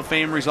 Hall of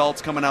Fame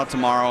results coming out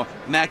tomorrow.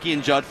 Mackey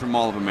and Judd from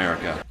Mall of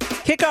America.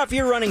 Kick off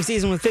your running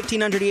season with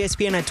 1500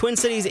 ESPN at Twin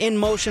Cities In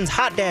Motion's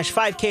Hot Dash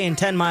 5K and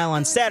 10 Mile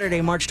on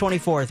Saturday, March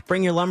 24th.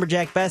 Bring your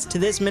Lumberjack best to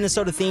this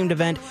Minnesota-themed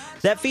event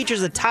that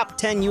features a top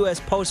 10 U.S.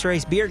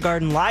 post-race beer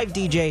garden, live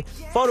DJ,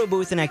 photo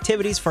booth, and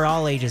activities for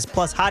all ages,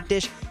 plus hot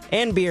dish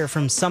and beer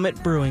from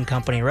Summit Brewing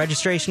Company.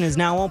 Registration is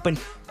now open,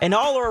 and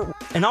all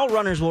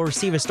runners will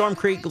receive a Storm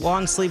Creek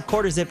long-sleeve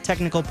quarter-zip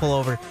technical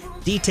pullover.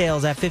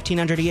 Details at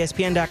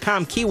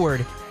 1500ESPN.com,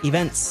 keyword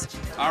events.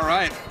 All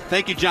right.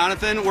 Thank you,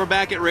 Jonathan. We're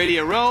back at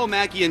Radio Row.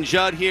 Mackey and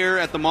Judd here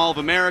at the Mall of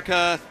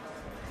America.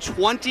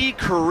 20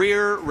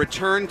 career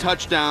return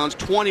touchdowns,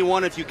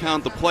 21 if you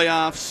count the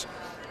playoffs.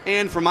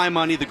 And for my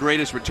money, the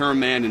greatest return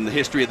man in the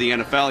history of the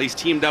NFL. He's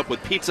teamed up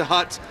with Pizza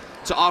Hut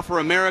to offer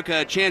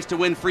America a chance to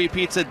win free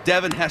pizza.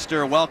 Devin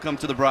Hester, welcome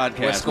to the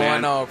broadcast. What's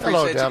going on?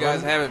 Appreciate you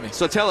guys having me.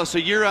 So tell us, so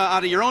you're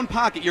out of your own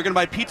pocket, you're going to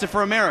buy pizza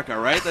for America,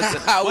 right?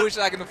 I wish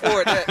I can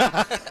afford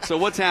that. So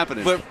what's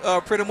happening?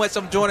 But pretty much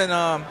I'm joining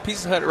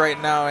Pizza Hut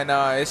right now, and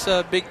it's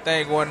a big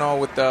thing going on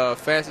with the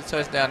fastest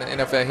touchdown in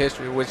NFL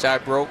history, which I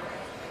broke,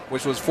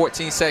 which was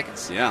 14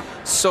 seconds. Yeah.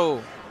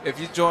 So if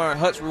you join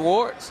Hut's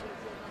Rewards,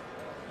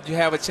 you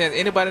have a chance,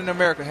 anybody in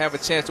America have a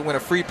chance to win a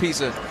free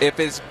pizza if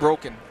it's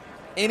broken.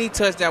 Any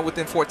touchdown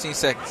within 14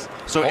 seconds.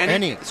 So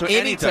any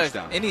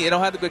touchdown. It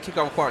don't have to be a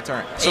kickoff or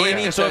return. So if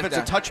it's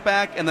a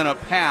touchback and then a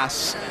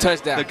pass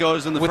touchdown that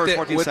goes in the first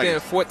 14 seconds. Within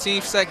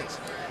 14 seconds,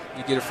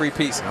 you get a free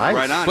pizza. Nice.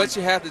 Right on. But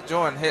you have to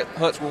join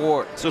Hut's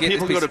Rewards. So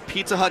people can go to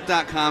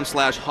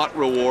pizzahut.com/Hut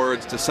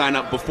Rewards to sign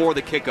up before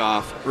the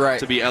kickoff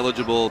to be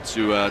eligible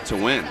to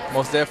win.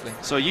 Most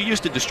definitely. So you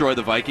used to destroy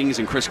the Vikings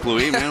and Chris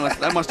Cluey, man.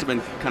 That must have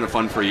been kind of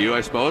fun for you,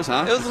 I suppose,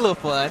 huh? It was a little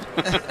fun.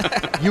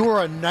 You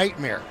were a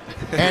nightmare.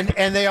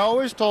 And they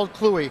always told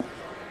Cluey,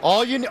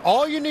 all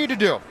you need to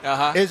do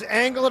is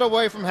angle it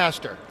away from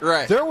Hester.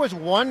 Right. There was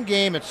one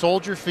game at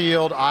Soldier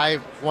Field, I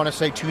want to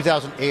say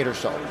 2008 or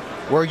so,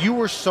 where you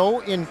were so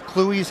in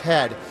Cluey's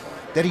head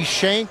that he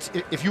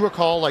shanked, if you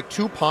recall, like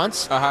 2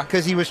 punts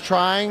because he was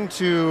trying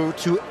to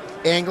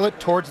angle it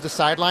towards the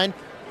sideline,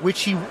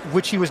 which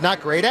he was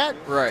not great at.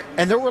 Right.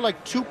 And there were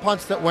like 2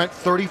 punts that went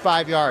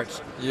 35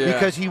 yards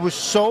because he was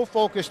so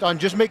focused on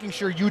just making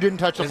sure you didn't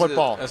touch the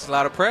football. That's a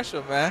lot of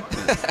pressure, man.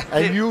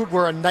 And you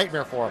were a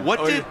nightmare for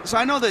him. So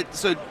I know that.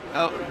 So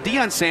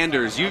Deion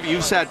Sanders,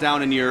 you've sat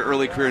down in your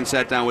early career and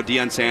sat down with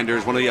Deion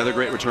Sanders, one of the other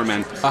great return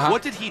men.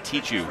 What did he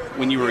teach you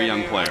when you were a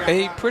young player?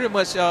 He pretty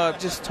much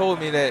just told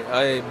me that,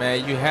 hey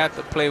man, you have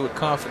to play with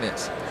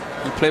confidence.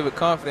 You play with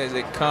confidence,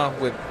 it comes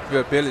with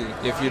your ability.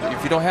 If you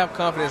don't have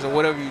confidence in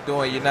whatever you're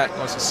doing, you're not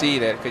going to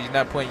succeed at it because you're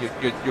not putting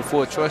your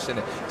full trust in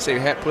it. So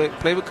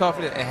play with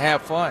confidence and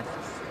have fun.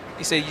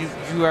 He said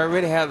you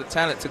already have the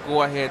talent to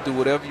go out here and do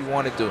whatever you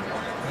want to do.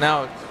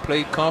 Now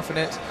play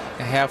confidence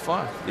and have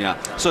fun. Yeah.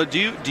 So do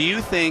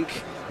you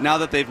think, now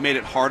that they've made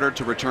it harder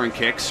to return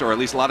kicks, or at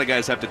least a lot of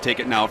guys have to take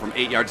it now from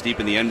 8 yards deep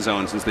in the end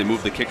zone since they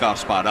moved the kickoff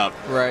spot up.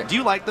 Right. Do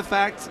you like the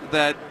fact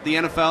that the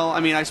NFL,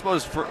 I mean, I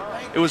suppose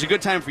it was a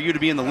good time for you to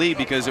be in the league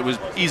because it was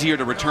easier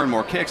to return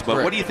more kicks,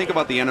 but what do you think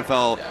about the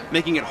NFL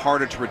making it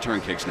harder to return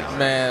kicks now?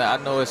 Man,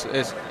 I know it's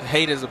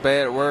hate is a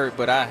bad word,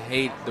 but I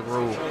hate the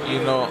rule.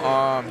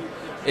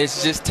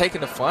 It's just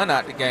taking the fun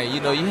out of the game.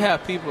 You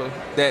have people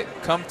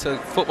that come to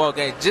football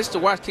games just to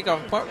watch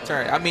kickoff and punt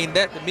return. I mean,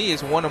 that to me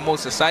is one of the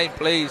most exciting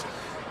plays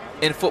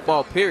in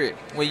football, period.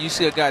 When you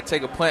see a guy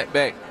take a punt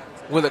back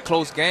with a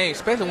close game,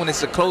 especially when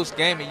it's a close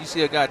game and you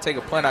see a guy take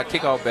a punt out,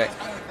 kickoff back,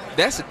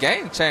 that's a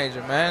game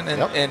changer, man.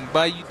 And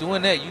by you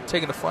doing that, you're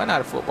taking the fun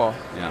out of football.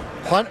 Yeah.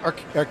 Punt or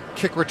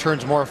kick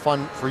returns more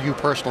fun for you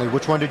personally?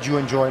 Which one did you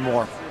enjoy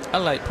more? I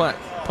like punt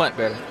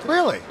better.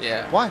 Really?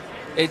 Yeah. Why?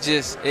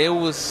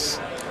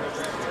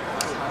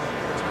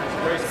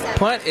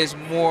 Punt is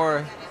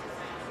more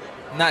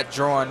not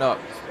drawing up.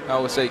 I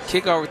would say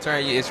kickoff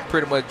return is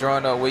pretty much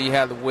drawing up where you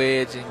have the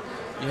wedge and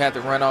you have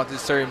to run off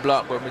this certain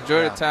block. But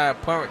majority of the time,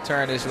 punt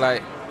return is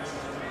like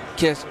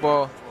catch the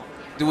ball,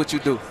 do what you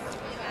do.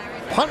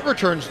 Punt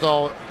returns,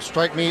 though,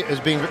 strike me as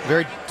being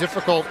very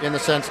difficult in the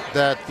sense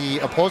that the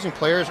opposing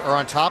players are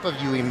on top of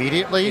you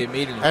immediately.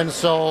 And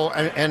so,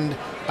 and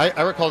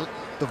I recall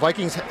the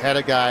Vikings had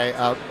a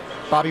guy,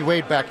 Bobby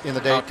Wade, back in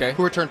the day,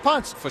 who returned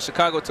punts. For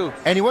Chicago, too.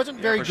 And he wasn't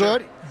very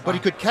good, but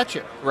he could catch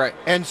it. Right.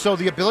 And so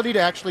the ability to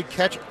actually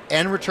catch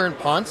and return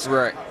punts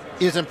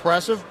is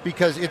impressive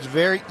because it's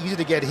very easy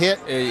to get hit,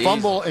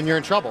 fumble, and you're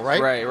in trouble,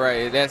 right?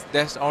 Right.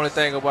 That's the only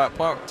thing about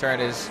punt return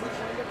is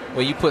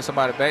when you put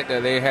somebody back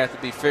there, they have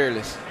to be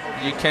fearless.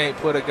 You can't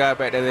put a guy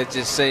back there that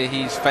just say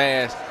he's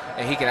fast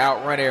and he can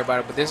outrun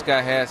everybody, but this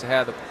guy has to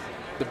have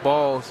the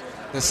balls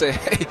to say,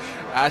 hey,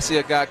 I see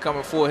a guy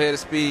coming full head of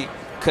speed.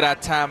 Could I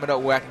time it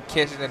up where I can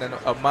catch it in an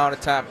amount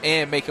of time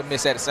and make him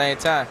miss at the same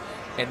time?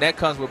 And that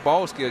comes with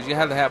ball skills. You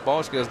have to have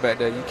ball skills back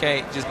there. You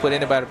can't just put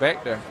anybody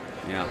back there.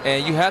 Yeah.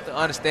 And you have to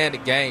understand the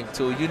game,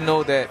 too. You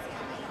know that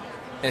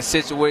in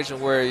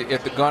situations where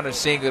if the gunner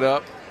sing it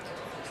up,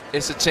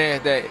 it's a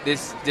chance that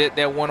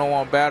that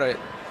one-on-one battle,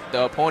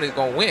 the opponent's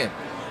going to win.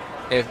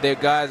 If their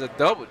guys are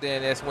double,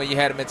 then that's when you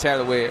had a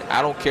mentality where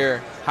I don't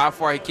care how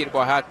far he kick the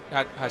ball, how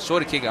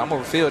short he kick it, I'm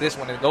going to field this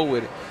one and go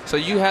with it. So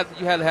you have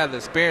to have the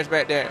experience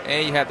back there,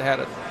 and you have to have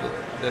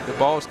the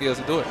ball skills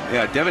to do it.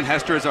 Yeah, Devin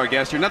Hester is our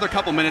guest here. Another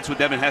couple minutes with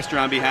Devin Hester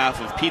on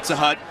behalf of Pizza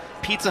Hut.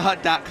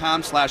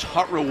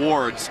 PizzaHut.com/Hut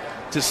Rewards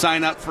to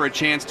sign up for a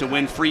chance to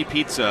win free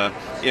pizza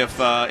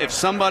if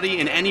somebody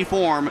in any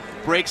form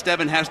breaks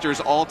Devin Hester's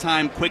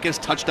all-time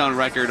quickest touchdown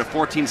record of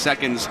 14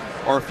 seconds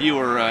or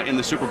fewer in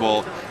the Super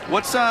Bowl.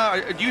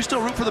 Do you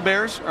still root for the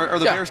Bears? Are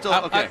the Bears still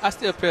okay? I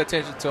still pay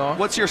attention to them.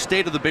 What's your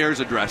state of the Bears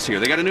address here?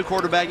 They got a new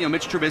quarterback,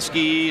 Mitch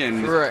Trubisky,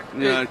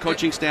 and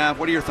coaching staff.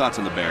 What are your thoughts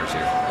on the Bears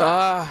here?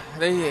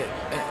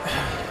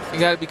 You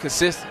got to be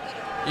consistent.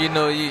 You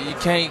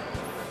can't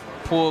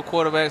pull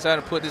quarterbacks out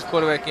and put this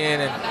quarterback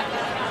in, and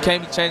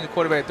can't be changing the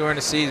quarterback during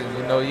the season.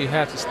 You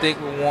have to stick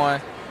with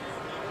one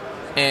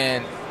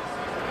and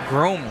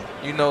groom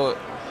them.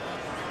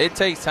 It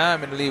takes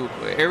time in the league.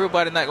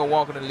 Everybody not gonna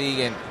walk in the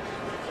league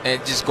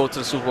and just go to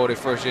the Super Bowl their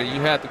first year.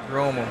 You have to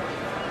groom them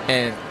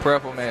and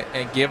prep them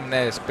and give them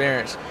that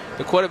experience.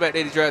 The quarterback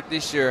they drafted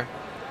this year,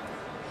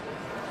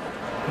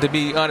 to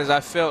be honest,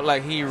 I felt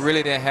like he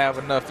really didn't have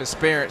enough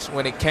experience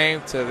when it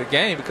came to the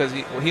game because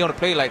he only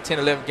played like 10,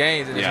 11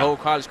 games in his whole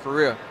college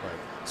career.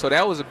 So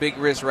that was a big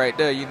risk right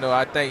there.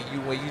 I think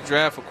when you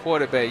draft a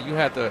quarterback, you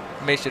have to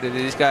make sure that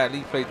this guy at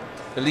least played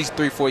at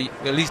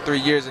least 3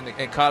 years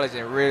in college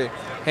and really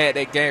had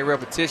that game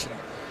repetition.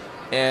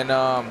 And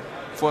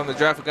for him to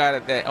draft a guy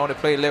that only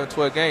played 11,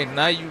 12 games,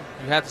 now you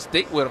have to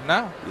stick with him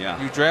now.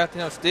 Yeah. You draft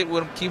him, stick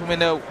with him, keep him in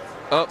there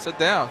ups or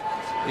downs.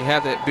 You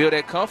have to build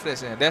that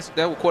confidence in. That's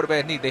what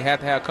quarterbacks need. They have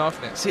to have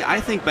confidence. See, I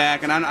think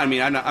back, and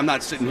I'm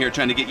not sitting here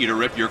trying to get you to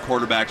rip your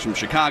quarterbacks from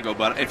Chicago,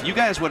 but if you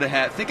guys would have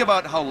had, think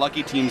about how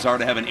lucky teams are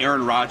to have an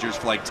Aaron Rodgers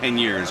for like 10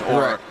 years,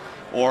 or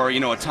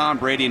a Tom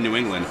Brady in New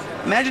England.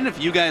 Imagine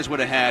if you guys would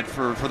have had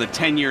for the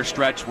 10-year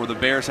stretch where the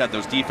Bears had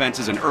those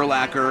defenses and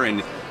Urlacher,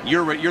 and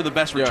you're the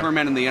best return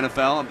man in the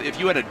NFL. If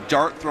you had a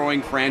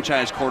dart-throwing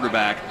franchise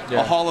quarterback,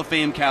 a Hall of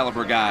Fame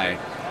caliber guy.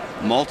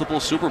 Multiple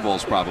Super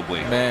Bowls,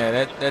 probably.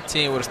 Man, that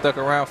team would have stuck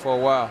around for a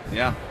while.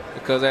 Yeah.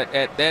 Because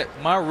at that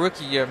my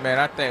rookie year, man,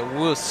 I think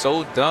we was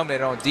so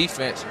dominant on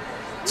defense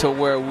to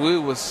where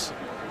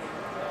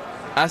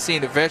I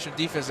seen the veteran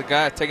defensive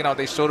guys taking out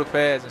their shoulder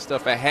pads and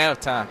stuff at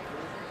halftime.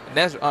 And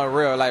that's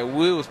unreal. Like,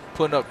 we was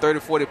putting up 30,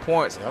 40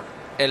 points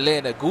and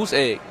laying a goose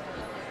egg.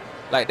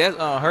 Like, that's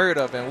unheard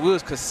of. And we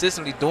was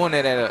consistently doing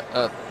that at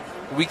a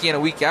week in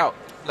and week out.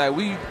 Like,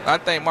 I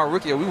think my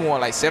rookie year, we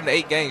won like 7 to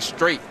 8 games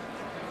straight.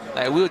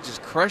 Like, we were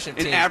just crushing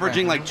teams. And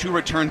averaging like 2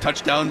 return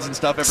touchdowns and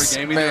stuff every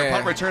game. Either a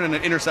punt return and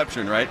an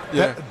interception, right?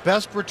 Yeah.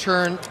 Best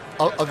return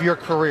of your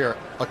career,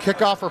 a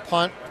kickoff or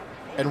punt,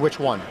 and which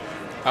one?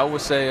 I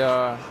would say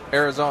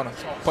Arizona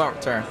punt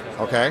return.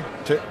 Okay.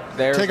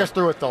 Take us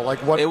through it though. Like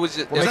what? It was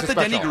just, is that the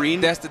Denny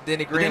Green? That's the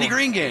Denny Green. The Denny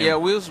Green game. Yeah,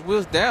 we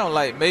was down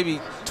like maybe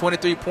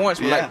 23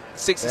 points with like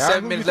 6 or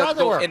 7 minutes left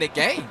to go in the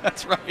game.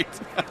 That's right.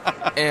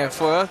 And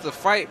for us to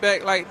fight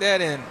back like that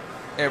and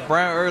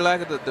Brian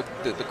Urlacher,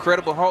 the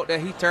credible Hulk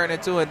that he turned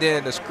into, and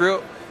then the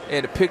script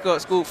and the pickup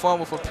scoop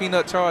fumble for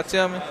Peanut Charles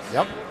Tillman.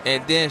 Yep.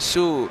 And then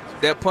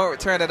that punt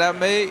return that I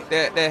made,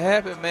 that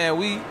happened, man.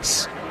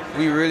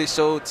 We really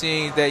showed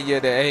teams that year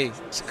that, hey,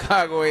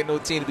 Chicago ain't no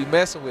team to be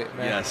messing with,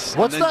 man. Yes.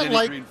 What's that Denny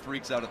like? Green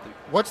freaks out at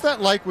What's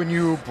that like when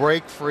you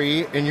break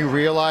free and you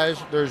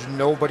realize there's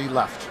nobody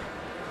left?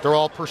 They're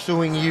all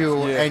pursuing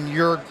you, and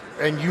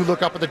you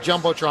look up at the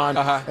jumbotron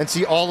and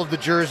see all of the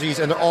jerseys,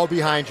 and they're all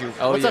behind you.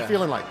 What's that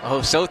feeling like? Oh,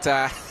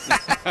 showtime!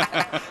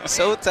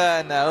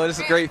 Showtime now. It's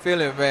a great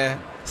feeling,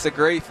 man. It's a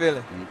great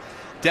feeling.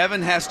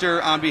 Devin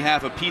Hester on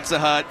behalf of Pizza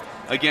Hut.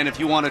 Again, if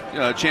you want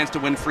a chance to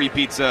win free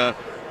pizza,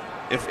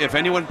 if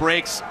anyone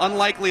breaks,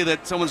 unlikely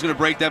that someone's going to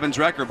break Devin's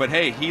record, but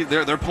hey,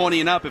 they're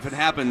ponying up if it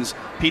happens.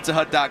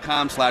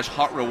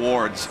 PizzaHut.com/Hut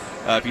Rewards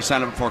if you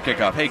sign up before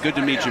kickoff. Hey, good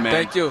to meet you, man.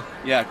 Thank you.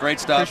 Yeah, great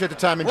stuff. Appreciate the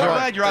time. Enjoy. We're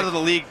glad you're out of the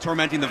league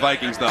tormenting the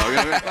Vikings, though.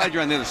 We're glad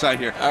you're on the other side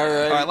here. All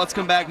right, let's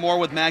come back more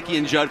with Mackey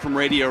and Judd from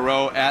Radio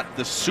Row at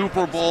the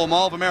Super Bowl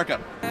Mall of America.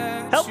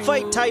 Help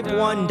fight type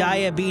 1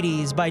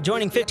 diabetes by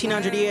joining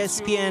 1500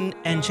 ESPN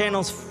and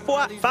channels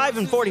 5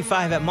 and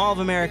 45 at Mall of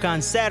America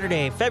on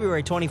Saturday,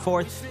 February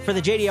 24th for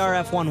the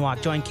JDRF One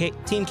Walk. Join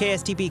Team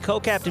KSTP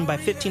co-captained by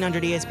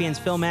 1500 ESPN's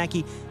Phil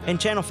Mackey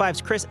and Channel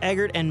 5's Chris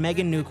Eggert and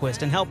Megan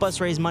Newquist and help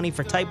us raise money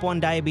for type 1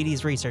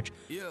 diabetes research.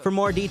 For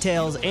more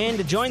details and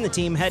to join the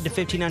team, head to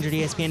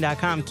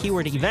 1500ESPN.com,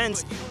 keyword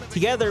events.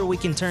 Together we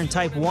can turn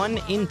type 1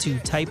 into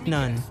type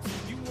none.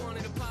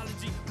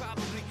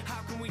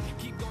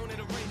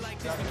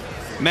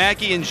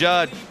 Mackey and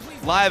Judd,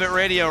 live at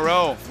Radio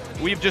Row.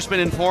 We've just been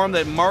informed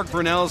that Mark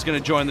Brunell is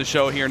going to join the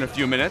show here in a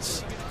few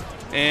minutes,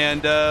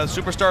 and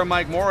superstar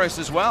Mike Morris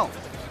as well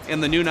in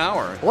the noon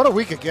hour. What a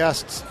week of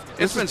guests.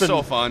 It's been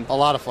so fun. A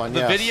lot of fun,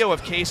 The video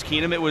of Case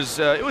Keenum, it was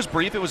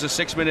brief. It was a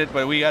 6-minute,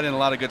 but we got in a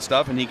lot of good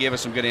stuff, and he gave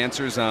us some good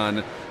answers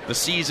on the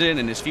season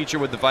and his future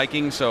with the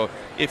Vikings. So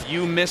if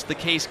you missed the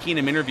Case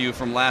Keenum interview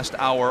from last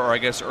hour, or I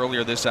guess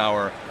earlier this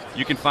hour,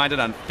 you can find it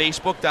on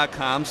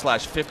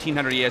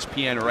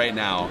Facebook.com/1500ESPN right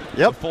now.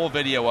 Yep. The full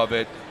video of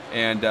it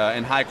and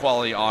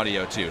high-quality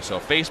audio, too. So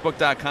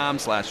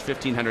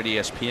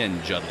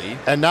Facebook.com/1500ESPN, Judley.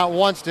 And not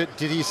once did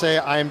he say,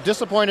 I am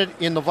disappointed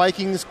in the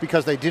Vikings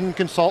because they didn't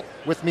consult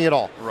with me at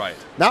all. Right.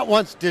 Not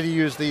once did he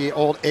use the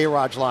old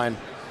A-Raj line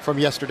from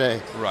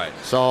yesterday. Right.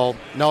 So,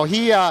 no,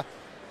 I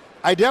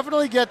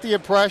definitely get the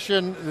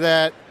impression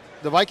that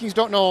the Vikings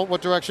don't know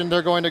what direction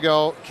they're going to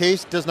go.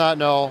 Case does not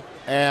know.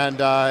 And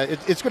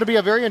it's going to be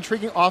a very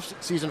intriguing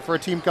offseason for a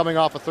team coming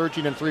off a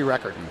 13-3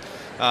 record.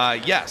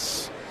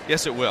 Yes,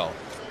 it will.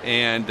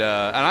 And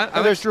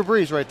there's Drew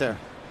Brees right there.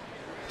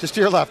 Just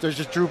to your left, there's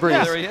just Drew Brees.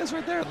 Yeah, there he is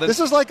right there. This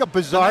is like a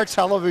bizarre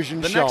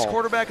television show. The next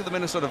quarterback of the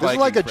Minnesota Vikings. This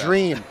is like a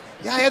dream.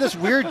 Yeah, I had this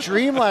weird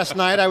dream last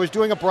night. I was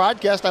doing a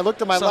broadcast. I looked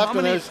to my left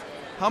and there's...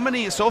 How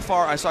many so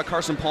far? I saw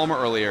Carson Palmer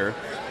earlier.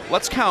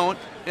 Let's count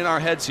in our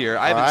heads here.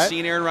 I haven't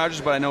seen Aaron Rodgers,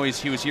 but I know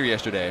he was here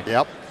yesterday.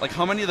 Yep. Like,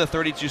 how many of the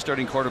 32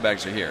 starting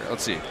quarterbacks are here?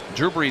 Let's see.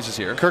 Drew Brees is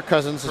here. Kirk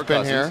Cousins has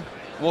been here.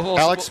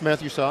 Alex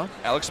Smith, you saw.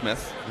 Alex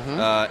Smith.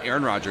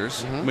 Aaron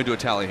Rodgers. I'm going to do a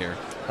tally here.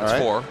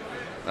 That's 4.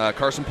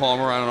 Carson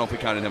Palmer, I don't know if we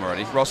counted him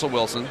already. Russell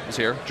Wilson is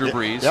here. Drew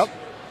Brees. Yep.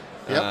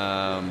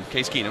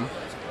 Case Keenum,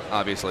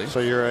 obviously.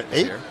 So you're at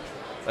 8?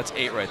 That's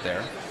 8 right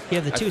there. You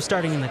have the 2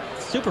 starting in the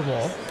Super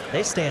Bowl.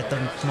 They stay at the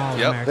Mall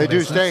of America. They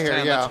do stay here,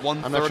 10, yeah. That's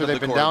 1/3 I'm not sure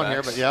they've been down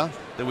here, but yeah.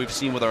 That we've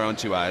seen with our own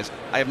 2 eyes.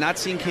 I have not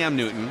seen Cam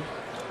Newton.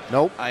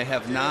 Nope. I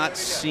have not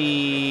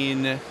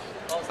seen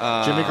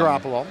Jimmy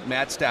Garoppolo.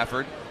 Matt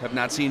Stafford. Have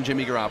not seen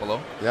Jimmy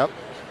Garoppolo. Yep.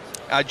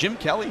 Jim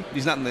Kelly.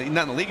 He's not in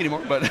the league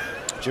anymore, but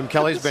Jim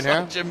Kelly's been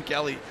here. Jim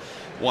Kelly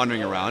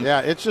wandering around. Yeah,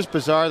 it's just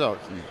bizarre though.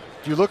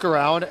 You look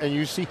around and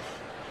you see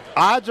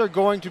odds are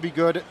going to be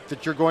good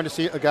that you're going to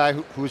see a guy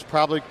who's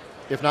probably,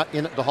 if not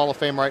in the Hall of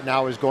Fame right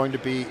now, is going to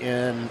be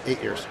in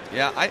 8 years.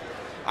 Yeah,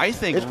 I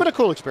think it's been a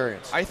cool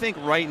experience. I think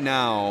right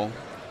now,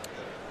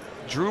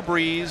 Drew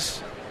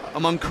Brees,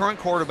 among current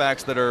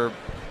quarterbacks that are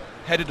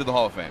headed to the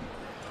Hall of Fame,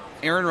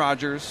 Aaron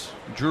Rodgers,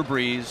 Drew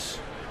Brees,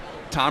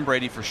 Tom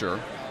Brady for sure,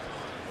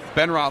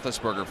 Ben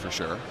Roethlisberger for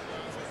sure.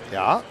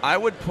 Yeah. I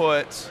would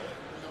put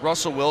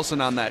Russell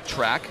Wilson on that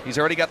track. He's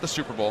already got the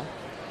Super Bowl,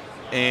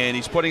 and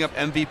he's putting up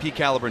MVP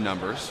caliber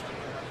numbers.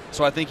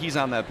 So I think he's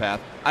on that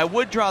path. I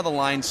would draw the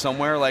line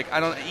somewhere. Like,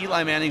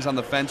 Eli Manning's on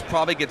the fence,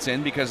 probably gets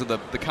in because of the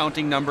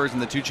counting numbers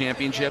and the 2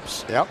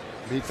 championships. Yep.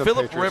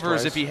 Phillip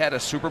Rivers, if he had a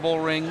Super Bowl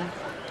ring,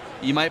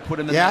 you might put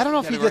him in. Yeah, that I don't know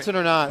if he gets in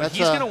or not. But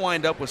he's going to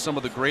wind up with some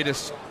of the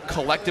greatest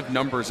collective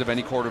numbers of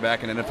any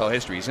quarterback in NFL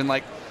history. He's in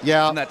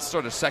in that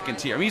sort of second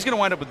tier. I mean, he's going to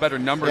wind up with better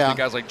numbers than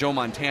guys like Joe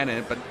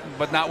Montana,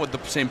 but not with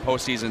the same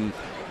postseason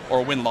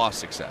or win-loss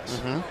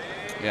success.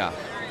 Mm-hmm.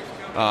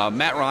 Yeah.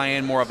 Matt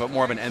Ryan, more of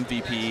an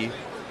MVP.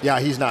 Yeah,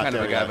 he's not kind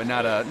there of a guy, yet. but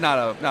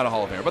not a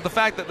Hall of Famer. But the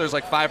fact that there's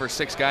like 5 or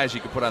 6 guys you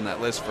could put on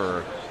that list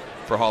for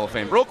Hall of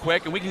Fame. Real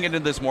quick, and we can get into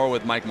this more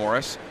with Mike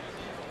Morris.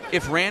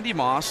 If Randy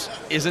Moss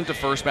isn't a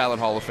first ballot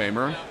Hall of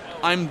Famer,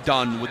 I'm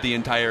done with the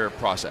entire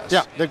process.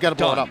 Yeah, they've got to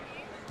blow it up.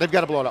 They've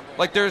got to blow it up.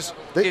 Like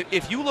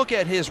if you look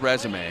at his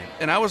resume,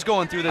 and I was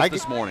going through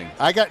this morning.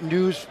 I got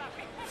news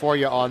for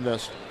you on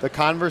this. The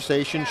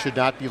conversation should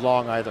not be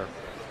long either.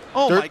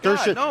 Oh my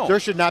God, no. There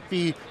should not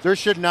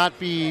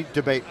be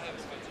debate.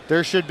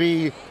 There should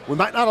be. We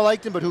might not have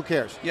liked him, but who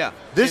cares? Yeah.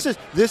 This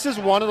is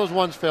one of those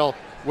ones, Phil,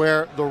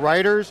 where the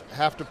writers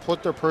have to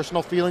put their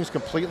personal feelings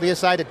completely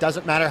aside. It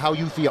doesn't matter how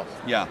you feel.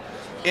 Yeah.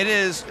 It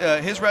is.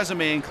 His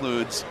resume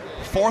includes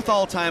 4th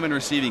all-time in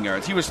receiving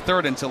yards. He was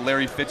 3rd until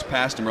Larry Fitz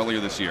passed him earlier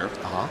this year.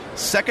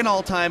 2nd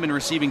all-time in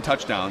receiving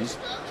touchdowns.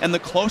 And the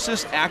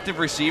closest active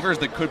receivers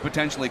that could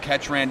potentially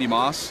catch Randy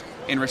Moss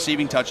in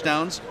receiving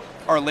touchdowns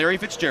are Larry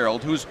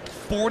Fitzgerald, who's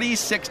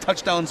 46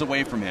 touchdowns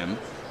away from him.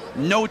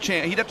 No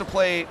chance. He'd have to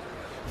play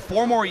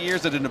 4 more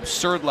years at an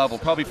absurd level,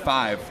 probably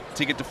 5,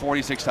 to get to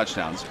 46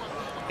 touchdowns.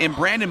 And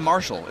Brandon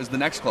Marshall is the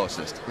next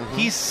closest.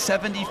 He's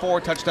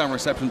 74 touchdown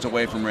receptions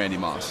away from Randy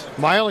Moss.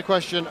 My only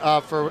question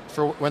for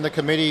when the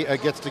committee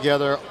gets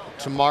together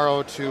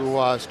tomorrow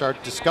to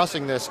start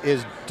discussing this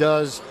is,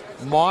 does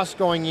Moss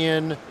going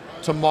in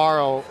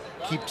tomorrow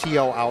keep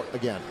T.O. out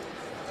again?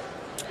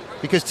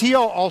 Because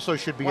T.O. also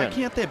should be in. Why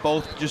can't they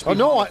both just be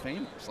Hall of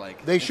Famers?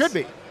 Like, they should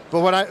be.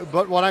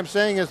 But what I'm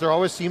saying is there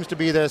always seems to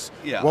be this,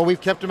 well,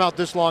 we've kept him out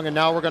this long, and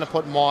now we're going to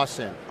put Moss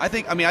in. I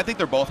think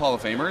they're both Hall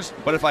of Famers,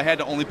 but if I had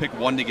to only pick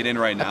one to get in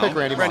right now, I'd pick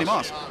Randy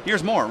Moss.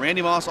 Here's more.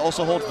 Randy Moss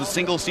also holds the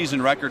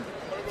single-season record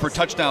for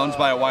touchdowns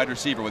by a wide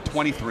receiver with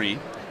 23.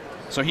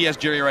 So he has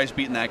Jerry Rice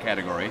beating that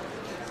category.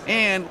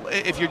 And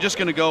if you're just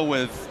going to go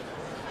with,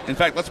 in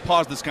fact, let's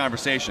pause this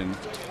conversation.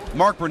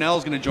 Mark Brunell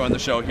is going to join the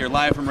show here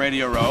live from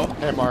Radio Row.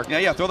 Hey, Mark.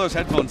 Yeah, throw those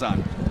headphones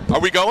on. Are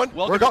we going?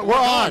 We're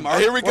on. Mark.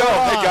 Here we go.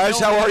 Hey, guys,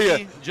 how are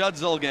you? Judd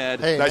Zolgad.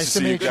 Hey, nice to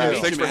see you guys.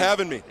 You. Thanks for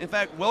having me. In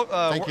fact,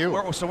 thank you.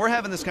 We're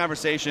having this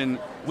conversation.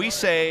 We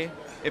say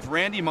if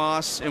Randy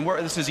Moss, and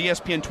this is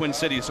ESPN Twin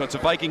Cities, so it's a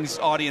Vikings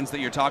audience that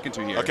you're talking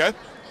to here. Okay.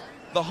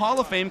 The Hall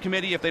of Fame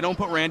committee, if they don't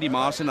put Randy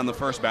Moss in on the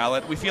first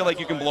ballot, we feel like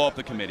you can blow up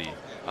the committee.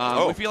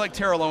 We feel like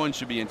Terrell Owens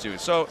should be into it.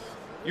 So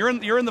you're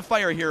in the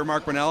fire here,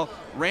 Mark Brunell.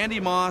 Randy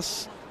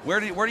Moss. Where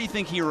do you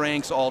think he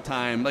ranks all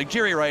time? Like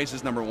Jerry Rice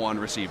is number 1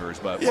 receivers,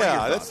 but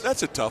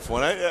that's a tough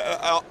one.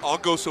 I'll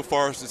go so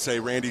far as to say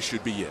Randy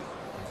should be in,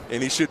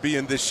 and he should be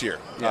in this year.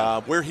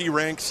 Yeah. Where he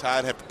ranks,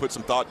 I'd have to put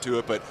some thought to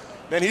it, but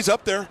man, he's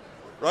up there,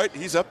 right?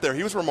 He's up there.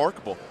 He was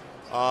remarkable.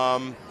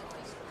 All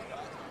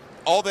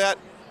that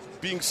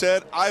being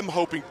said, I'm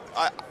hoping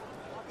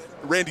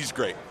Randy's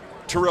great.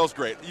 Terrell's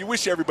great. You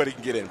wish everybody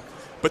can get in.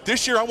 But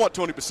this year, I want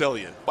Tony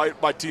Boselli in,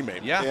 my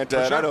teammate. Yeah, and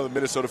sure. I know the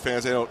Minnesota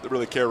fans, they don't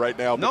really care right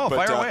now. No,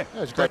 but, fire away.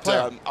 Yeah, he's a great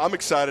player. I'm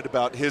excited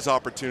about his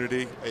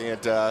opportunity,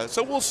 and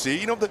so we'll see.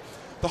 You know, the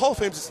Hall of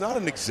Fame, it's not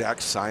an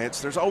exact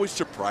science. There's always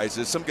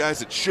surprises. Some guys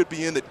that should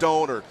be in that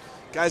don't, or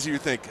guys that you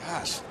think,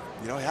 gosh,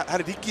 you know, how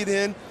did he get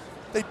in?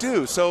 They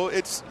do. So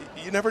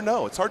you never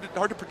know. It's hard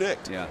to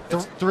predict. Yeah.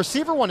 The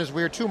receiver one is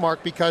weird too,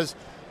 Mark, because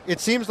it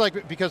seems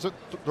like because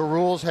the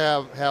rules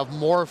have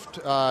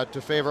morphed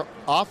to favor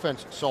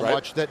offense so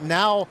much that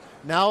now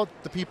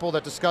the people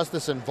that discuss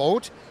this and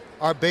vote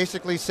are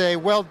basically say,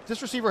 well,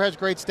 this receiver has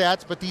great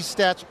stats, but these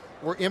stats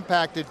were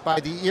impacted by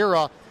the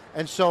era.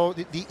 And so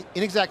the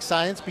inexact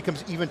science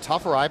becomes even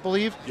tougher, I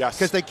believe,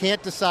 because they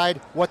can't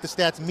decide what the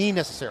stats mean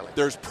necessarily.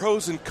 There's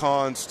pros and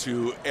cons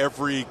to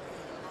every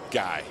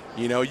guy.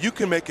 You know, you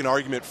can make an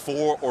argument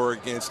for or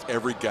against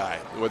every guy,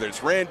 whether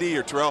it's Randy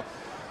or Terrell.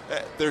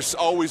 There's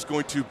always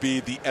going to be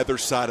the other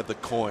side of the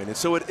coin, and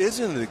so it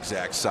isn't an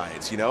exact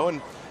science, you know,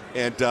 and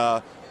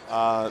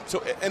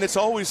it's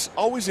always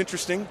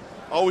interesting,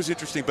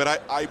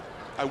 But I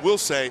will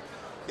say,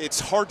 it's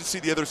hard to see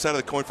the other side of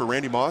the coin for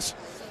Randy Moss.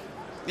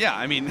 Yeah,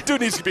 I mean,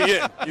 dude needs to be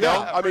in. You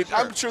know, I mean, sure.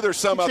 I'm sure there's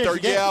some out there.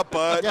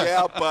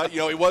 But you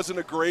know, he wasn't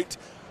a great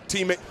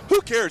teammate.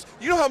 Who cares?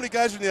 You know how many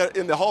guys are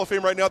in the Hall of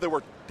Fame right now that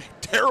were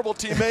terrible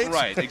teammates?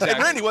 Right, exactly.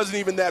 And Randy wasn't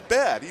even that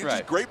bad. He had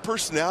just great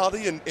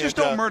personality and just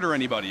don't murder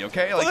anybody,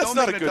 okay? Like, well, that's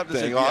not a good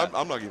thing. I'm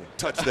not going to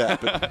touch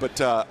that. But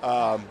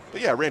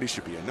yeah, Randy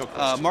should be in. No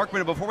question. Mark,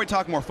 before we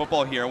talk more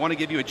football here, I want to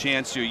give you a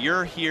chance to.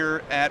 You're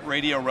here at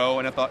Radio Row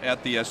and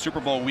at the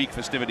Super Bowl week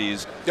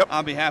festivities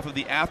on behalf of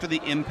the After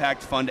the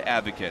Impact Fund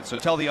Advocate. So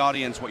tell the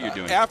audience what you're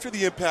doing. After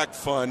the Impact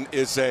Fund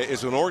is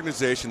an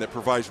organization that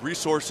provides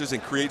resources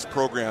and creates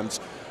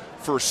programs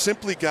for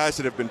simply guys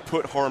that have been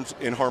put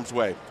in harm's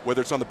way,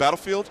 whether it's on the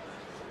battlefield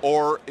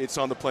or it's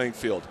on the playing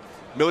field.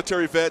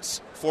 Military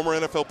vets, former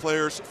NFL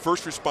players,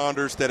 first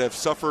responders that have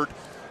suffered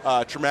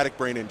traumatic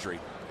brain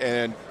injury,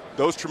 and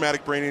those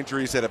traumatic brain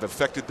injuries that have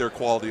affected their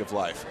quality of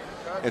life.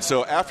 And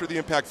so After the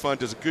Impact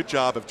Fund does a good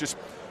job of just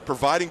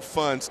providing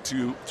funds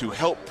to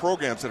help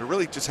programs that are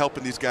really just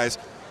helping these guys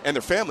and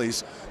their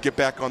families get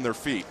back on their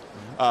feet.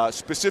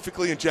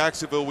 Specifically in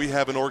Jacksonville, we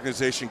have an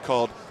organization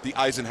called the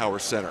Eisenhower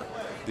Center.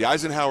 The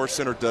Eisenhower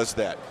Center does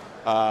that.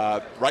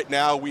 Right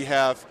now we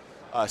have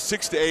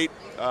 6 to 8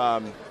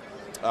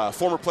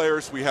 former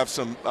players. We have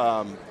some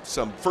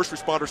first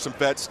responders, some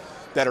vets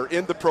that are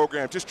in the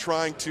program just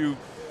trying to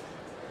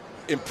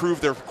improve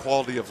their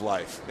quality of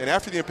life. And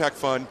After the Impact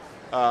Fund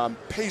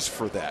pays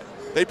for that.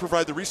 They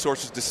provide the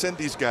resources to send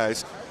these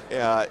guys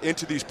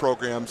into these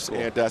programs. Cool.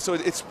 And so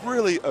it's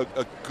really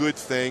a good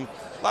thing.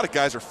 A lot of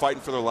guys are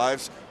fighting for their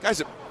lives. Guys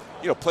that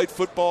played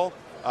football,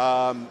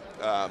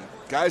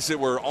 guys that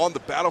were on the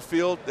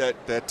battlefield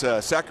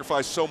that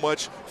sacrificed so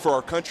much for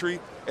our country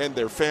and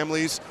their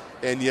families,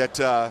 and yet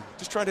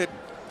just trying to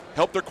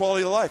help their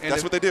quality of life. And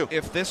that's what they do.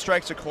 If this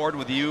strikes a chord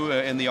with you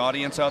in the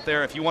audience out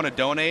there, if you want to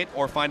donate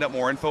or find out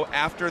more info,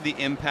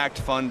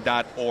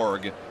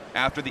 aftertheimpactfund.org.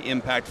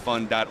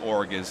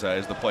 Aftertheimpactfund.org is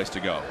the place to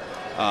go.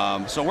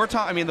 So we're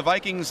talking. I mean, the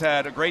Vikings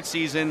had a great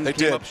season. They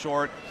came up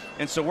short,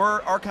 and so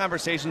our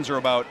conversations are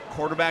about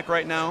quarterback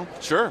right now.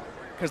 Sure.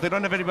 Because they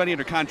don't have anybody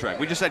under contract.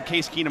 We just had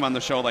Case Keenum on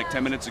the show like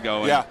 10 minutes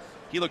ago. And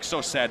He looks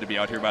so sad to be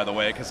out here, by the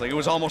way, because it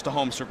was almost a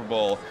home Super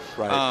Bowl.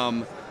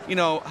 Right.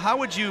 How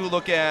would you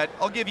look at,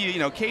 I'll give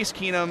you, Case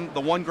Keenum,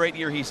 the one great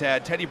year he's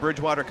had, Teddy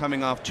Bridgewater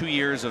coming off 2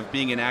 years of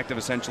being inactive,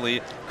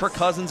 essentially. Kirk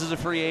Cousins is a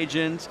free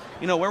agent.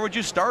 Where would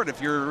you start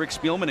if you're Rick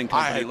Spielman and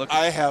company?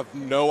 I have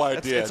no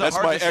idea. That's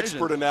my decision.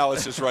 expert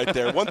analysis right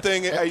there. One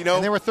thing,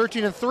 And they were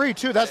 13-3,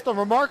 too. That's the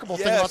remarkable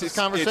thing about this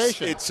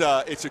conversation. It's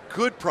a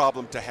good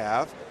problem to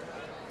have.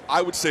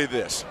 I would say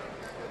this.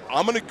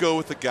 I'm going to go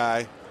with the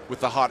guy with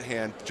the hot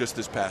hand just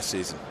this past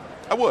season.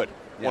 I would.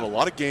 Won a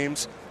lot of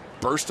games,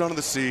 burst onto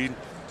the scene,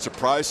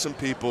 surprised some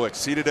people,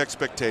 exceeded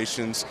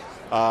expectations.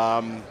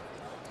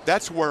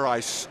 That's where I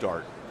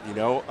start,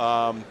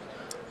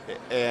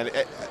 And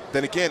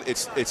then again,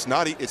 it's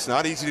not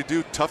easy to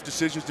do. Tough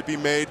decisions to be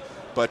made,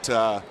 but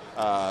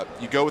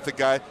you go with the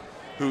guy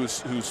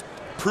who's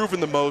proven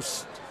the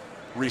most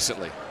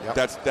recently.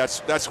 Yep.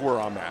 That's where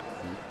I'm at.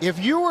 If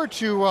you were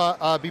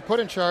to be put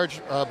in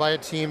charge by a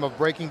team of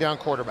breaking down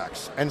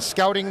quarterbacks and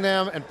scouting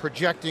them and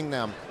projecting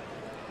them,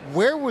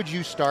 where would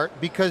you start?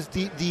 Because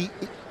the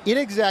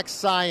inexact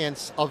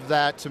science of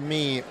that, to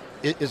me,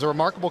 is a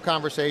remarkable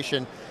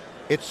conversation.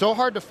 It's so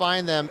hard to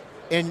find them,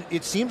 and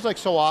it seems like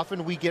so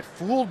often we get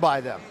fooled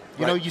by them.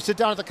 You sit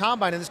down at the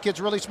combine, and this kid's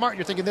really smart.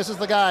 You're thinking, this is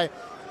the guy.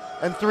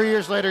 And 3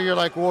 years later, you're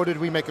like, whoa, did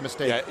we make a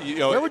mistake?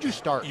 Yeah, where would you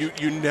start?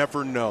 You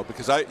never know,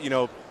 because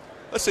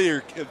let's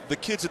say the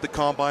kids at the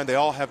combine, they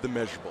all have the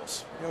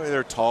measurables.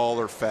 They're tall,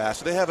 they're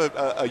fast. They have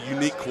a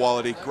unique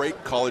quality,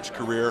 great college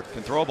career.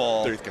 Can throw a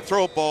ball. They can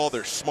throw a ball,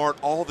 they're smart,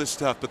 all this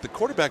stuff. But the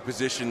quarterback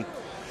position,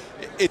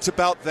 it's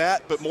about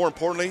that, but more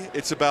importantly,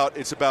 it's about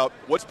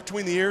what's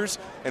between the ears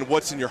and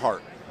what's in your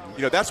heart.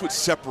 That's what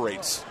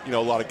separates, a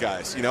lot of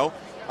guys.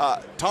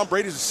 Tom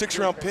Brady's a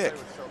 6th-round pick.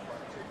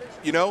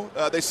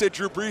 They said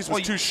Drew Brees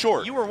was too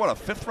short. You were, a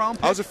 5th-round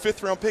pick? I was a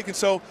 5th-round pick, and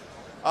so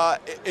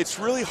it's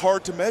really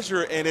hard to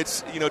measure, and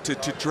it's,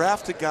 to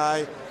draft a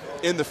guy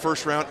in the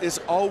 1st round is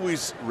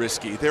always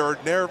risky. There are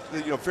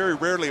very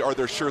rarely are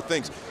there sure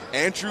things.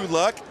 Andrew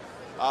Luck,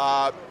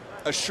 a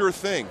sure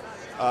thing.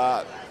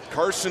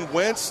 Carson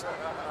Wentz,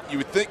 you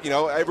would think,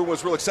 everyone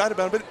was real excited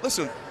about him, but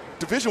listen,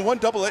 Division I,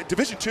 AA,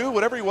 Division II,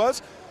 whatever he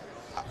was,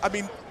 I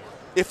mean,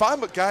 if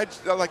I'm a guy,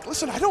 like,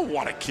 listen, I don't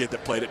want a kid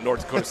that played at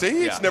North Dakota State.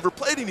 He's never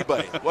played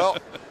anybody. Well,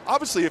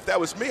 obviously, if that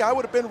was me, I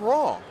would have been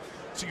wrong.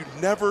 So you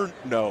never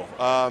know.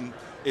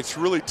 It's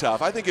really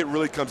tough. I think it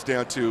really comes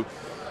down to,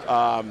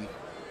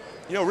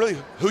 really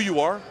who you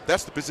are.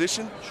 That's the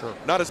position. Sure.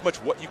 Not as much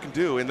what you can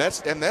do, and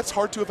that's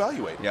hard to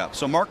evaluate. Yeah.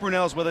 So Mark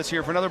Brunell is with us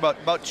here for another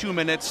about 2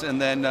 minutes, and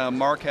then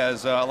Mark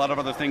has a lot of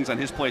other things on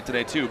his plate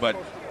today too. But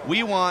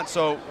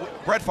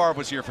Brett Favre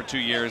was here for 2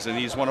 years, and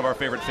he's one of our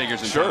favorite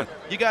figures in town.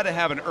 You got to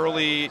have an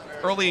early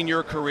in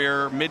your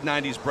career,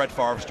 mid-'90s Brett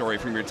Favre story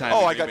from your time.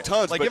 Oh, I got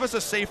tons. Give us a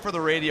safe for the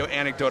radio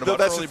anecdote about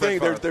that's early the thing.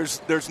 Brett Favre.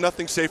 There's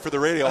nothing safe for the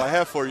radio I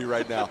have for you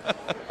right now.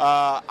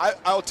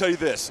 I'll tell you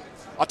this.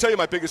 I'll tell you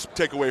my biggest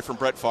takeaway from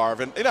Brett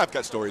Favre, and I've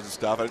got stories and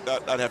stuff.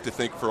 I'd have to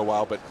think for a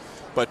while, but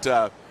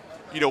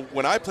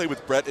when I played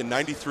with Brett in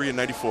 '93 and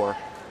 '94,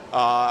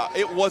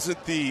 it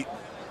wasn't the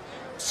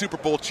Super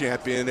Bowl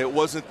champion. It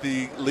wasn't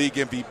the league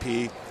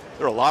MVP. There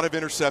were a lot of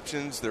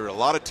interceptions. There were a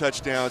lot of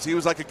touchdowns. He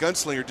was like a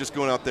gunslinger just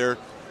going out there,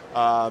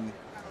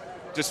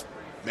 just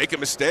making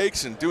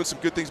mistakes and doing some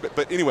good things.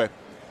 But anyway,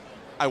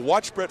 I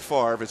watched Brett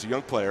Favre as a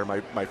young player,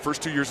 my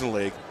first 2 years in the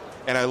league,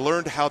 and I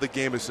learned how the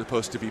game is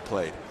supposed to be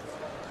played.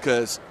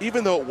 Because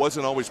even though it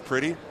wasn't always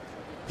pretty,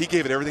 he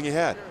gave it everything he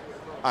had.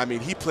 I mean,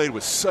 he played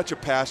with such a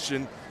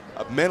passion,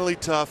 mentally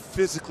tough,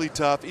 physically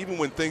tough. Even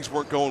when things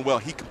weren't going well,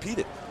 he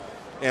competed.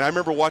 And I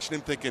remember watching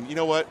him thinking, you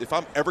know what, if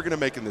I'm ever going to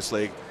make it in this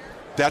league,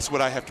 that's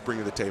what I have to bring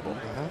to the table.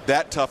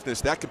 That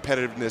toughness, that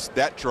competitiveness,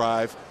 that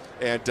drive.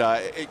 And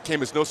it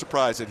came as no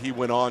surprise that he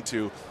went on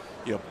to,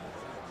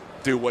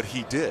 do what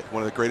he did,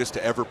 one of the greatest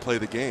to ever play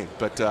the game.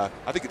 But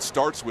I think it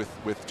starts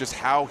with just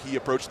how he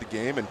approached the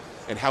game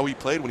and how he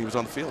played when he was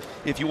on the field.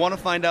 If you want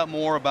to find out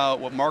more about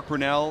what Mark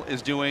Brunell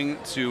is doing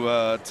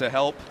to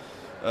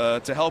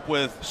help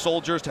with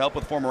soldiers, to help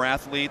with former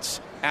athletes,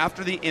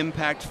 After the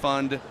Impact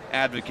Fund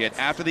Advocate,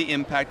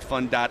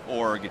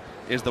 aftertheimpactfund.org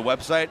is the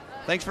website.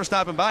 Thanks for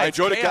stopping by. I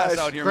enjoyed it, guys.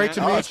 Out here, Great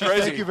man. to meet you.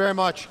 Thank you very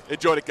much.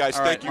 Enjoyed it, guys.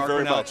 All Thank right, you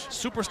very much.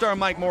 Superstar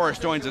Mike Morris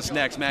joins us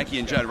next. Mackey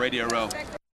and Judd, Radio Row.